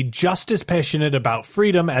can be just as passionate about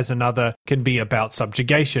freedom as another can be about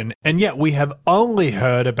subjugation, and yet we have only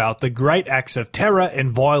heard about the great acts of terror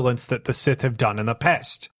and violence that the Sith have done in the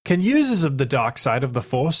past. Can users of the dark side of the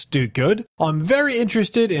Force do good? I'm very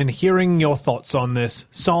interested in hearing your thoughts on this.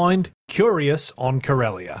 Signed, Curious on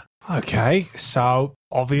Corellia. Okay, so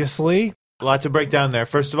obviously... Lots to break down there.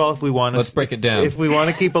 First of all, if we want to... Let's break it down. If we want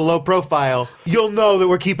to keep a low profile, you'll know that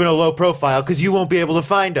we're keeping a low profile because you won't be able to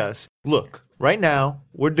find us. Look, right now,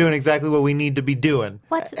 we're doing exactly what we need to be doing.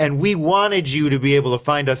 And we wanted you to be able to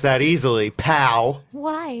find us that easily, pal.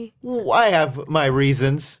 Why? I have my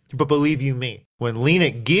reasons, but believe you me, when Lena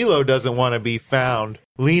Gilo doesn't want to be found,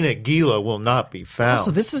 Lena Gila will not be found.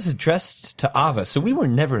 So this is addressed to Ava, so we were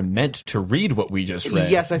never meant to read what we just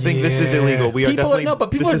read. Yes, I think this is illegal. We are definitely...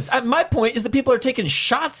 but people this is- my point is that people are taking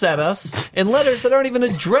shots at us in letters that aren't even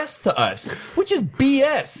addressed to us, which is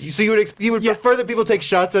BS. So you would prefer that people take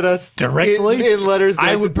shots at us Directly? in letters?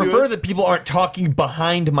 I would directed to prefer us? that people aren't talking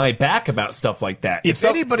behind my back about stuff like that. If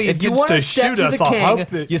anybody if you intends want to step shoot to us, the I king, hope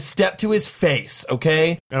that- you step to his face,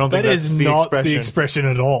 okay? I don't think That that's is the not expression. the expression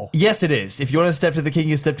at all. Yes, it is. If you want to step to the king,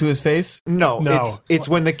 you step to his face. No, No. it's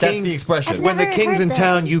when the That's king's the expression. when the Never king's heard in this.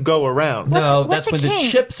 town, you go around. No, what's that's a when the king?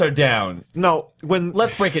 chips are down. No, when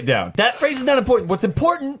Let's break it down. That phrase is not important. What's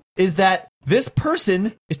important is that this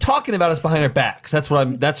person is talking about us behind our backs. That's what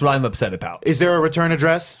I'm upset about. is there a return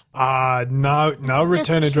address? No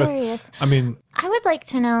return Just address. curious. I mean, I would like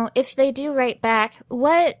to know, if they do write back,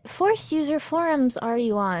 what Force user forums are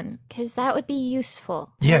you on? Because that would be useful.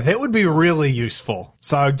 yeah, that would be really useful.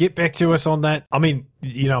 So get back to us on that. I mean,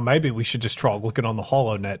 maybe we should just try looking on the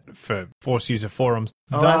HoloNet for Force user forums.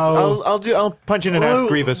 I'll punch in and ask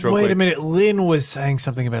Grievous real quick. Wait a minute, Lynn was saying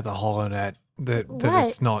something about the HoloNet that What?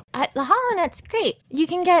 it's not. The HoloNet's great. You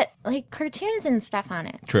can get, like, cartoons and stuff on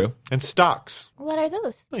it. True. And stocks. What are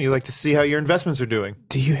those? Oh, you like to see how your investments are doing.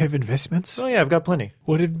 Do you have investments? Oh yeah, I've got plenty.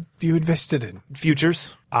 What have you invested in?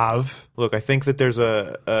 Futures. Of Look, I think that there's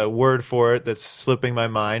a word for it that's slipping my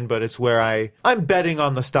mind, but it's where I'm betting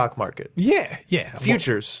on the stock market. yeah.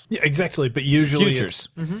 Futures. Yeah, exactly. But usually Futures.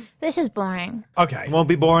 This is boring. Okay. Won't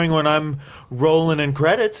be boring when I'm rolling in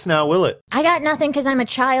credits, now will it? I got nothing because I'm a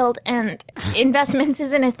child and investments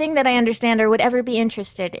isn't a thing that I understand or would ever be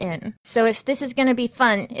interested in. So if this is going to be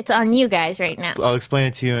fun, it's on you guys right now. I'll explain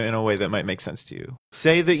it to you in a way that might make sense to you.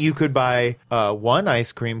 Say that you could buy one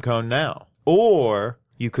ice cream cone now, or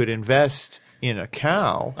you could invest in a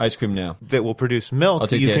cow Ice cream now. that will produce milk I'll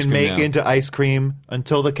that take you the ice can cream make now. into ice cream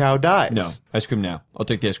until the cow dies. No. Ice cream now. I'll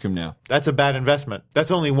take the ice cream now. That's a bad investment.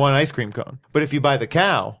 That's only one ice cream cone. But if you buy the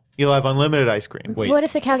cow, you'll have unlimited ice cream. Wait. What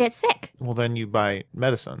if the cow gets sick? Well, then you buy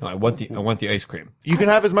medicine. No, I want the ice cream. You can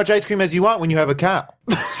have as much ice cream as you want when you have a cow.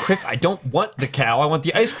 Criff, I don't want the cow. I want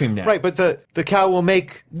the ice cream now. Right, but the cow will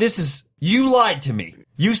make... You lied to me.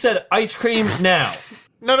 You said ice cream now.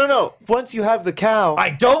 No. Once you have the cow...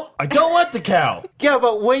 I don't want the cow. Yeah,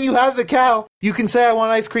 but when you have the cow, you can say I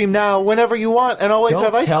want ice cream now whenever you want and always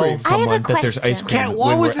have Don't ice tell cream. someone a that there's question. ice cream Kat, why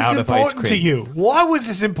when was we're this out of ice important to cream. you? Why was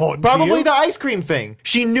this important to Probably you? the ice cream thing.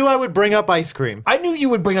 She knew I would bring up ice cream. I knew you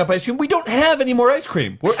would bring up ice cream. We don't have any more ice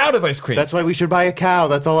cream. We're out of ice cream. That's why we should buy a cow.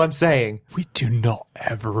 That's all I'm saying. We do not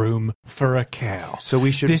have room for a cow. So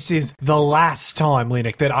we should... This is the last time,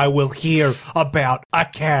 Linux, that I will hear about a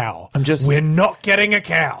cow. We're not getting a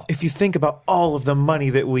cow. If you think about all of the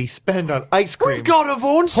money that we spend on ice cream... We've got a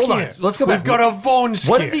Vaughn skit. Hold on. Let's go back. We've got a Vaughn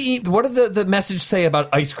skit. What did the message say about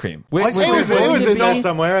ice cream? Ice cream. It was in there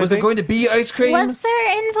somewhere, I Was think. there going to be ice cream? Was there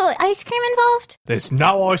ice cream involved? There's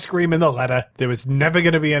no ice cream in the letter. There was never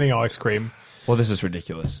going to be any ice cream. Well, this is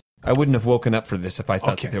ridiculous. I wouldn't have woken up for this if I thought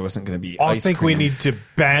Okay. that there wasn't going to be I ice think cream. we need to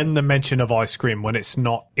ban the mention of ice cream when it's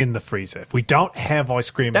not in the freezer. If we don't have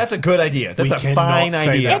ice cream, That's a good idea. That's We a cannot fine say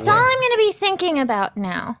idea. that It's all I'm going to be thinking about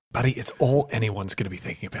now. buddy, it's all anyone's going to be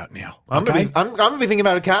thinking about now. I'm okay? gonna be thinking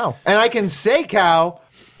about a cow. And I can say cow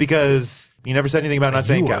because you never said anything about not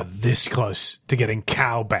saying you cow. are this close to getting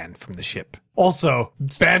cow banned from the ship. Also,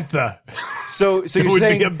 bantha. So It you're would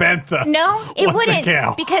saying... be a bantha. No, it What's a wouldn't.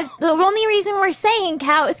 cow? Because the only reason we're saying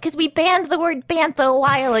cow is because we banned the word bantha a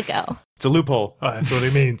while ago. It's a loophole. Oh, that's what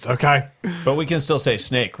he means, okay? But we can still say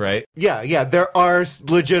snake, right? Yeah, there are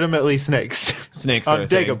legitimately snakes. Snakes On are a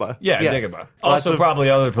thing. Dagobah. Yeah, Yeah. Dagobah. Lots Also, of- probably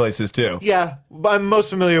other places too. Yeah, I'm most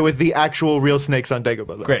familiar with the actual real snakes on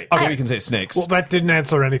Dagobah, though. Great. So we can say snakes. Well, that didn't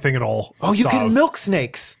answer anything at all. Oh, you So- can milk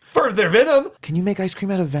snakes. For their venom? Can you make ice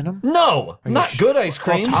cream out of venom? No, not good ice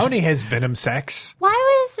Well, cream. Tony has venom sex. Why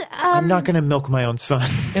was I'm not going to milk my own son.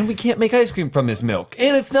 And we can't make ice cream from his milk.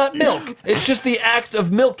 And it's not milk. It's just the act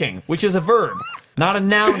of milking, which is a verb, not a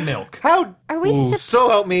noun milk. How? Are we Ooh, sup- so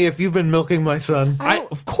help me if you've been milking my son.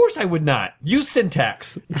 Of course I would not. Use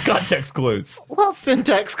syntax. Context clues. well?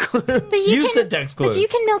 Syntax clue. But you Use can, syntax but clues. you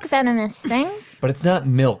can milk venomous things. But it's not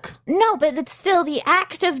milk. No, but it's still the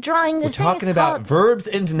act of drawing the We're thing. talking It's about called- verbs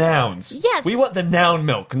and nouns. Yes. We want the noun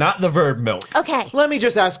milk, not the verb milk. Okay. Let me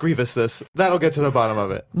just ask Grievous this. That'll get to the bottom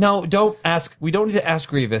of it. No, don't ask. We don't need to ask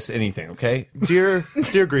Grievous anything, okay? Dear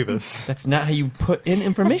Grievous, That's not how you put in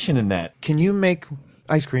information in that. can you make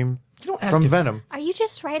ice cream don't ask from if- venom? Are you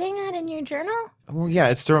just writing that in your journal? Well, yeah,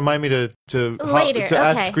 it's to remind me to Later. Okay.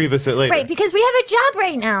 ask Grievous it later. Right, because we have a job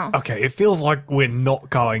right now. Okay, it feels like we're not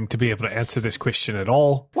going to be able to answer this question at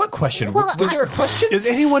all. What question? Well, Was there a question? Does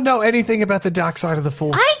anyone know anything about the dark side of the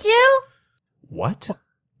Force? I do. What?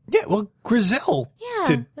 Yeah, well, Grizel Yeah,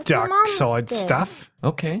 did that's what dark Mom side did. stuff.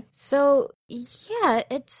 Okay. So, yeah,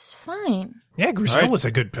 it's fine. Yeah, Grizel All right. was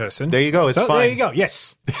a good person. There you go. It's So, fine. There you go.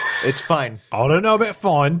 Yes. It's fine. I don't know about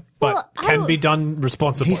fine, but Well, can be done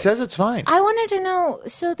responsibly. He says it's fine. I wanted to know,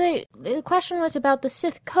 so the question was about the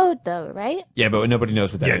Sith code, though, right? Yeah, but nobody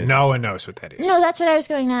knows what that is. Yeah, no one knows what that is. No, that's what I was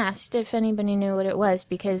going to ask, if anybody knew what it was,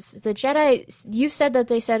 because the Jedi, you said that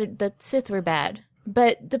they said that Sith were bad,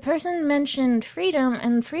 but the person mentioned freedom,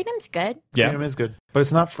 and freedom's good. Yeah. Freedom is good, but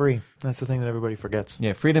it's not free. That's the thing that everybody forgets.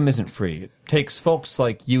 Yeah, freedom isn't free. It takes folks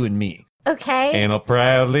like you and me. Okay. And I'll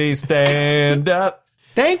proudly stand up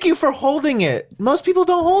Thank you for holding it. Most people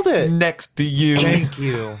don't hold it. next to you. Thank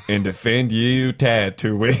you. And defend you,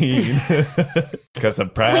 Tatooine. Because I'm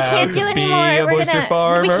proud we can't do to be anymore. a We're moisture gonna.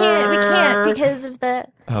 farmer. We can't because of the.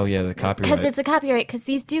 Oh, yeah, the copyright. Because it's a copyright. Because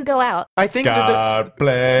these do go out. I think that this. God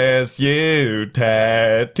bless you,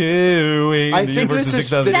 Tatooine. I The think universe this is is-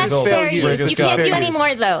 6,000 this years That's is old. fair fair use. use. Ringo You Scott. can't do any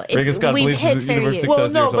more though. Ringo Scott We've believes hit the fair universe use. 6,000 Well,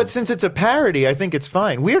 no, years but old. since it's a parody, I think it's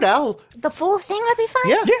fine. Weird Al. The full thing would be fine.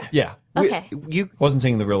 Yeah. Yeah. Okay. You. Wasn't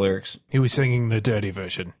singing the real lyrics. He was singing the dirty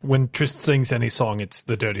version. When Trist sings any song, it's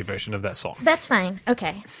the dirty version of that song. That's fine.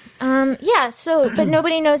 Okay. Yeah. So, but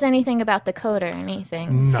nobody knows anything about the code or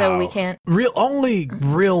anything, so we can't. Only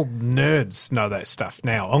real nerds know that stuff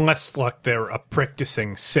now, unless like they're a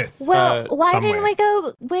practicing Sith. Well, why somewhere. didn't we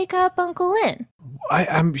go wake up Uncle Lynn?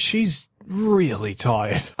 She's really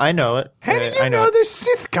tired. I know it. How do you I know it. the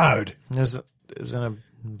Sith code? It was in a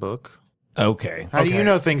book. Okay. How do you Okay.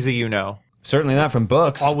 know things that you know? Certainly not from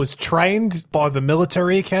books. I was trained by the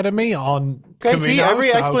military academy on Okay, see, Camino, every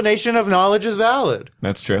so- explanation of knowledge is valid.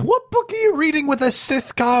 That's true. What book are you reading with a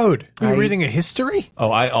Sith code? Are you I- reading a history?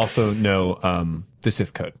 Oh, I also know the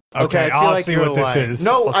Sith code. Okay, I feel I'll like see you're what this lying. is.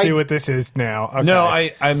 No, I'll I- see what this is now. Okay. No,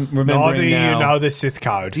 I'm remembering Neither now. you know the Sith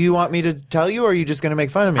code. Do you want me to tell you, or are you just going to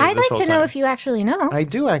make fun of me? I'd this like whole to know time? if you actually know. I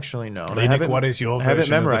do actually know. And I Lenik, have it- what is your I have it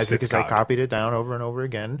version of the memorized Sith because I code? copied it down over and over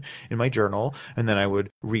again in my journal, and then I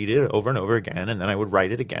would read it over and over again, and then I would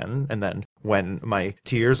write it again, and then when my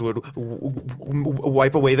tears would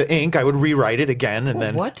wipe away the ink, I would rewrite it again, and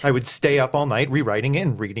then What? I would stay up all night rewriting it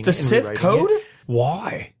and reading The it and Sith rewriting code? It.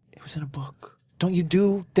 Why? It was in a book. Don't you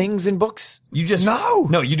do things in books? You just No.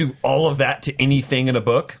 No, you do all of that to anything in a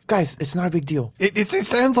book. Guys, it's not a big deal. It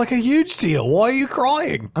sounds like a huge deal. Why are you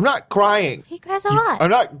crying? I'm not crying. He cries a lot. I'm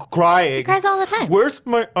not crying. He cries all the time. Where's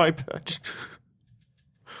my iPad?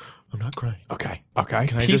 I'm not crying. Okay.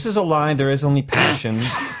 Peace is a lie. There is only passion.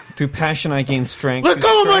 Through passion, I gain strength. Let Through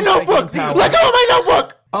go of my strength, I gain notebook! power. Let go of my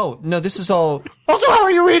notebook! Oh no, this is all Also, how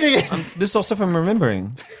are you reading it? this is all stuff I'm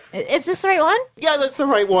remembering. Is this the right one? Yeah, that's the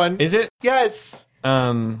right one. Is it? Yes.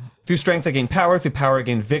 Through strength, I gain power. Through power, I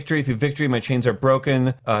gain victory. Through victory, my chains are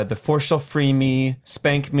broken. The force shall free me.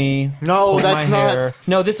 Spank me. No, hold that's my not- hair.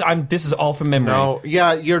 No, this is all from memory. No,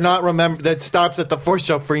 yeah, you're not remember. That stops at the force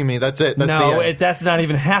shall free me. That's it. That's no, the end. that's not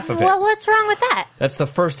even half of it. Well, what's wrong with that? That's the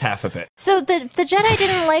first half of it. So the Jedi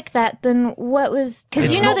didn't like that. Then what was?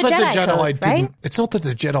 Because you know the Jedi, code, right? It's not that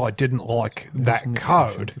the Jedi didn't like that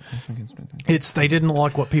code. It's they didn't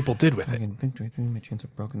like what people did with it. Victory. My chains are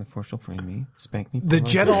broken. The force shall free me. Spank me. The pull my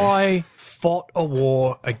hair. Jedi fought a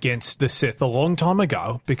war against the Sith a long time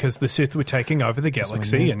ago because the Sith were taking over the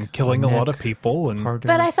galaxy neck, and killing a my lot of neck, people. And Harder.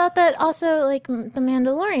 But I thought that also like the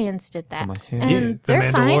Mandalorians did that, my hair. and yeah, the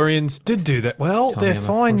they're fine. Mandalorians did do that. Well, Tell me they're I'm a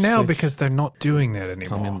fine Force now switch. because they're not doing that Tell me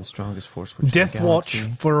I'm anymore. the strongest force switch in the Death Watch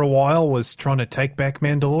galaxy. for a while was trying to take back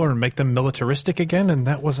Mandalore and make them militaristic again, and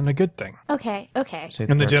that wasn't a good thing. Okay. Say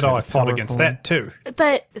And the dark side Jedi is fought against powerful. that too.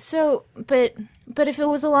 But if it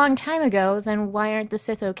was a long time ago, then why aren't the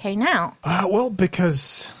Sith okay now? Well,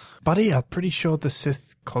 because, buddy, I'm pretty sure the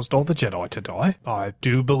Sith caused all the Jedi to die. I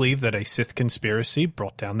do believe that a Sith conspiracy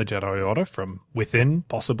brought down the Jedi Order from within,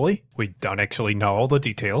 possibly. We don't actually know all the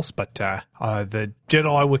details, but the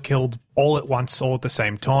Jedi were killed all at once, all at the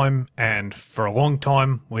same time, and for a long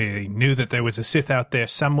time we knew that there was a Sith out there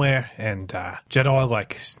somewhere, and Jedi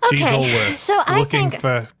like Jeezel were so I looking think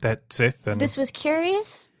for that Sith. And This was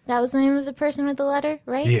Curious. That was the name of the person with the letter,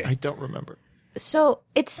 right? yeah, I don't remember. So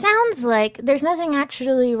it sounds like there's nothing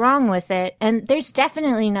actually wrong with it, and there's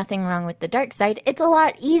definitely nothing wrong with the dark side. It's a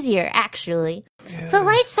lot easier, actually. The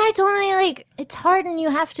light side's only like, it's hard and you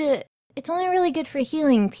have to, it's only really good for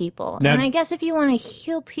healing people. Now- and I guess if you want to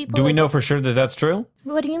heal people. Do we know it's- for sure that that's true?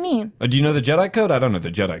 What do you mean? Do you know the Jedi code? I don't know the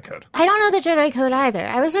Jedi code. I don't know the Jedi code either.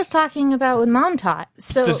 I was just talking about what Mom taught.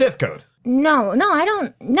 So The Sith code. No, I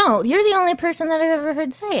don't. No, you're the only person that I've ever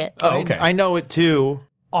heard say it. Oh, okay. I know it too.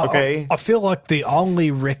 Okay. I feel like the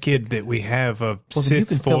only record that we have of Well, then you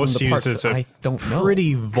can Sith fill in Force the parts users that are I don't know.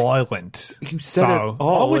 pretty violent. You said it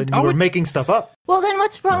all, and you were making stuff up. Well, then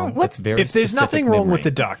what's wrong? That's very If there's specific nothing wrong memory. with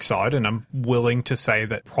the dark side, and I'm willing to say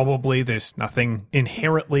that probably there's nothing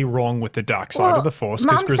inherently wrong with the dark side of the Force,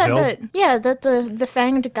 because Mom said Grizel... that the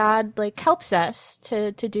fanged god like helps us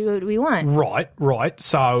to do what we want. Right.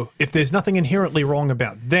 So if there's nothing inherently wrong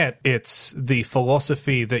about that, it's the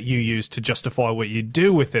philosophy that you use to justify what you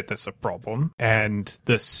do with it that's a problem. And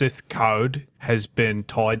the Sith code has been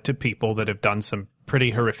tied to people that have done some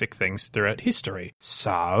pretty horrific things throughout history.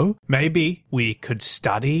 So maybe we could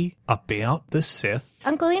study about the Sith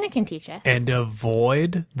Uncle Lena can teach us. and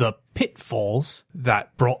avoid the pitfalls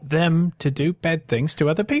that brought them to do bad things to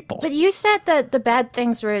other people. But you said that the bad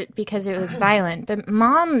things were because it was violent, but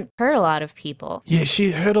Mom hurt a lot of people. Yeah,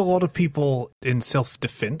 she hurt a lot of people in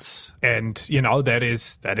self-defense, and that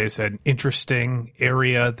is an interesting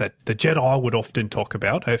area that the Jedi would often talk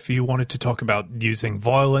about. If you wanted to talk about using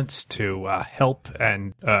violence to help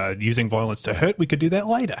and using violence to hurt, we could do that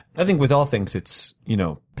later. I think with all things, it's,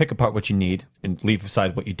 pick apart what you need and leave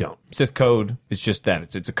aside what you don't. Sith code is just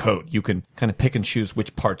that. It's a code. You can kind of pick and choose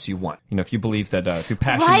which parts you want. If you believe that through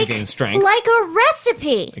passion you gain strength. Like a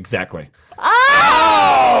recipe. Exactly.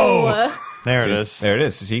 Oh! There it is. There it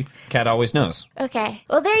is. See? Cat always knows. Okay.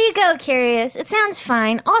 Well, there you go, Curious. It sounds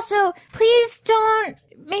fine. Also, please don't...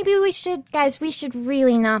 Maybe we should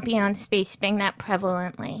really not be on Space Bing that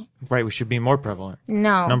prevalently. Right, we should be more prevalent.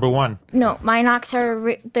 No. Number one. No, Minox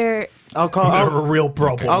they're... They're a real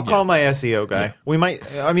problem. I'll call my SEO guy. Yeah. We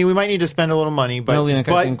might need to spend a little money, but, No, Lenik,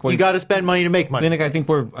 I think you got to spend money to make money. Lenik, I think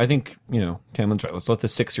Tamlin's right. Let's let the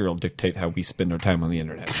 6-year-old dictate how we spend our time on the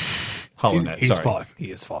internet. HoloNet, He's sorry. 5.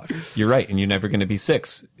 He is 5. You're right, and you're never going to be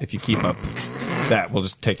 6 if you keep up that. We'll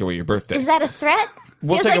just take away your birthday. Is that a threat?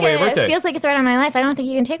 We'll Feels take like away your birthday. It feels like a threat on my life. I don't think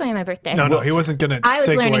you can take away my birthday. No, he wasn't going to I was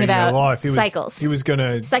take learning away about your life. cycles. He was going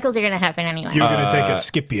to... Cycles are going to happen anyway. You were going to take a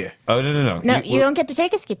skip year. Oh, no. No, you don't get to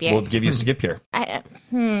take a skip year. We'll give you a skip year.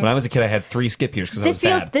 When I was a kid, I had 3 skip years because I was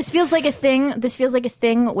bad. This feels like a thing. This feels like a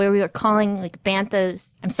thing where we were calling like banthas.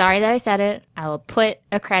 I'm sorry that I said it. I will put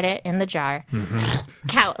a credit in the jar.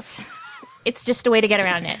 Cows. It's just a way to get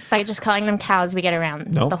around it. By just calling them cows, we get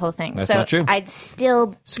around the whole thing. That's not true. I'd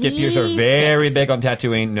still Skip be years are very 6. big on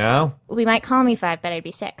Tatooine. No, We might call me 5, but I'd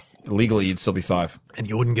be 6. legally you'd still be 5, And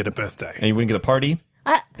you wouldn't get a birthday. and you wouldn't get a party,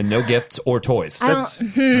 and no gifts or toys. That's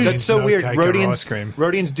Means so no weird. cake or ice cream.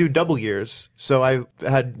 Rhodians do double years, so I've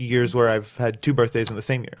had years where I've had 2 birthdays in the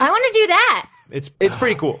same year. I want to do that. It's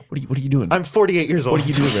pretty cool. What are you doing? I'm 48 years old. What are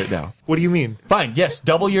you doing right now? What do you mean? Fine. Yes,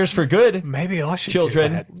 double years for good. Maybe I should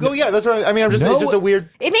Children. do that. Oh yeah, that's what I mean. I'm just No. it's just a weird.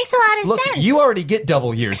 It makes a lot of Look, sense. you already get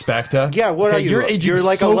double years, Bacta. Yeah, what are you? You're aging You're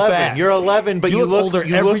like so 11. fast. You're 11, but you you look older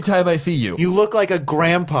you every look, time I see you. You look like a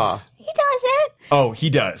grandpa. He does it. Oh, he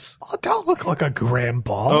does. I don't look like a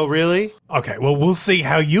grandpa. Oh really? Okay, well, we'll see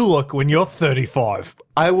how you look when you're 35,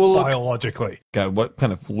 I will look. biologically. God, what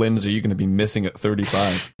kind of limbs are you going to be missing at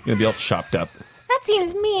 35? You're going to be all chopped up. That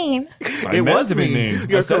seems mean. I It meant was to be mean. I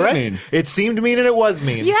You're said correct. mean. It seemed mean and it was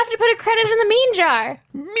mean. You have to put a credit in the mean jar.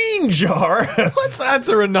 Mean jar. Let's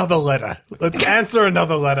answer another letter.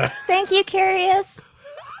 Thank you, Curious.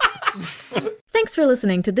 Thanks for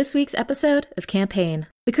listening to this week's episode of Campaign.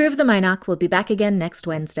 The crew of the Minoc will be back again next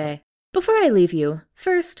Wednesday. Before I leave you,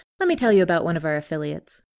 first, let me tell you about one of our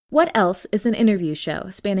affiliates. What Else is an interview show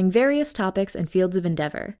spanning various topics and fields of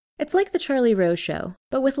endeavor. It's like the Charlie Rose Show,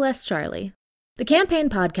 but with less Charlie. The Campaign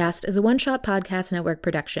Podcast is a one-shot podcast network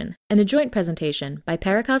production and a joint presentation by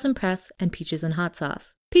Paracosm Press and Peaches and Hot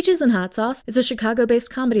Sauce. Peaches and Hot Sauce is a Chicago-based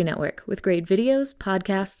comedy network with great videos,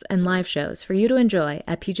 podcasts, and live shows for you to enjoy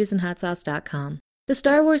at peachesandhotsauce.com. The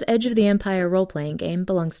Star Wars Edge of the Empire role-playing game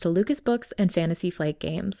belongs to Lucas Books and Fantasy Flight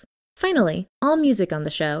Games. Finally, all music on the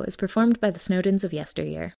show is performed by the Snowdens of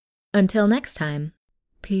yesteryear. Until next time,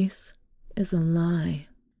 peace is a lie.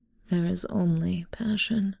 There is only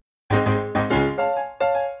passion.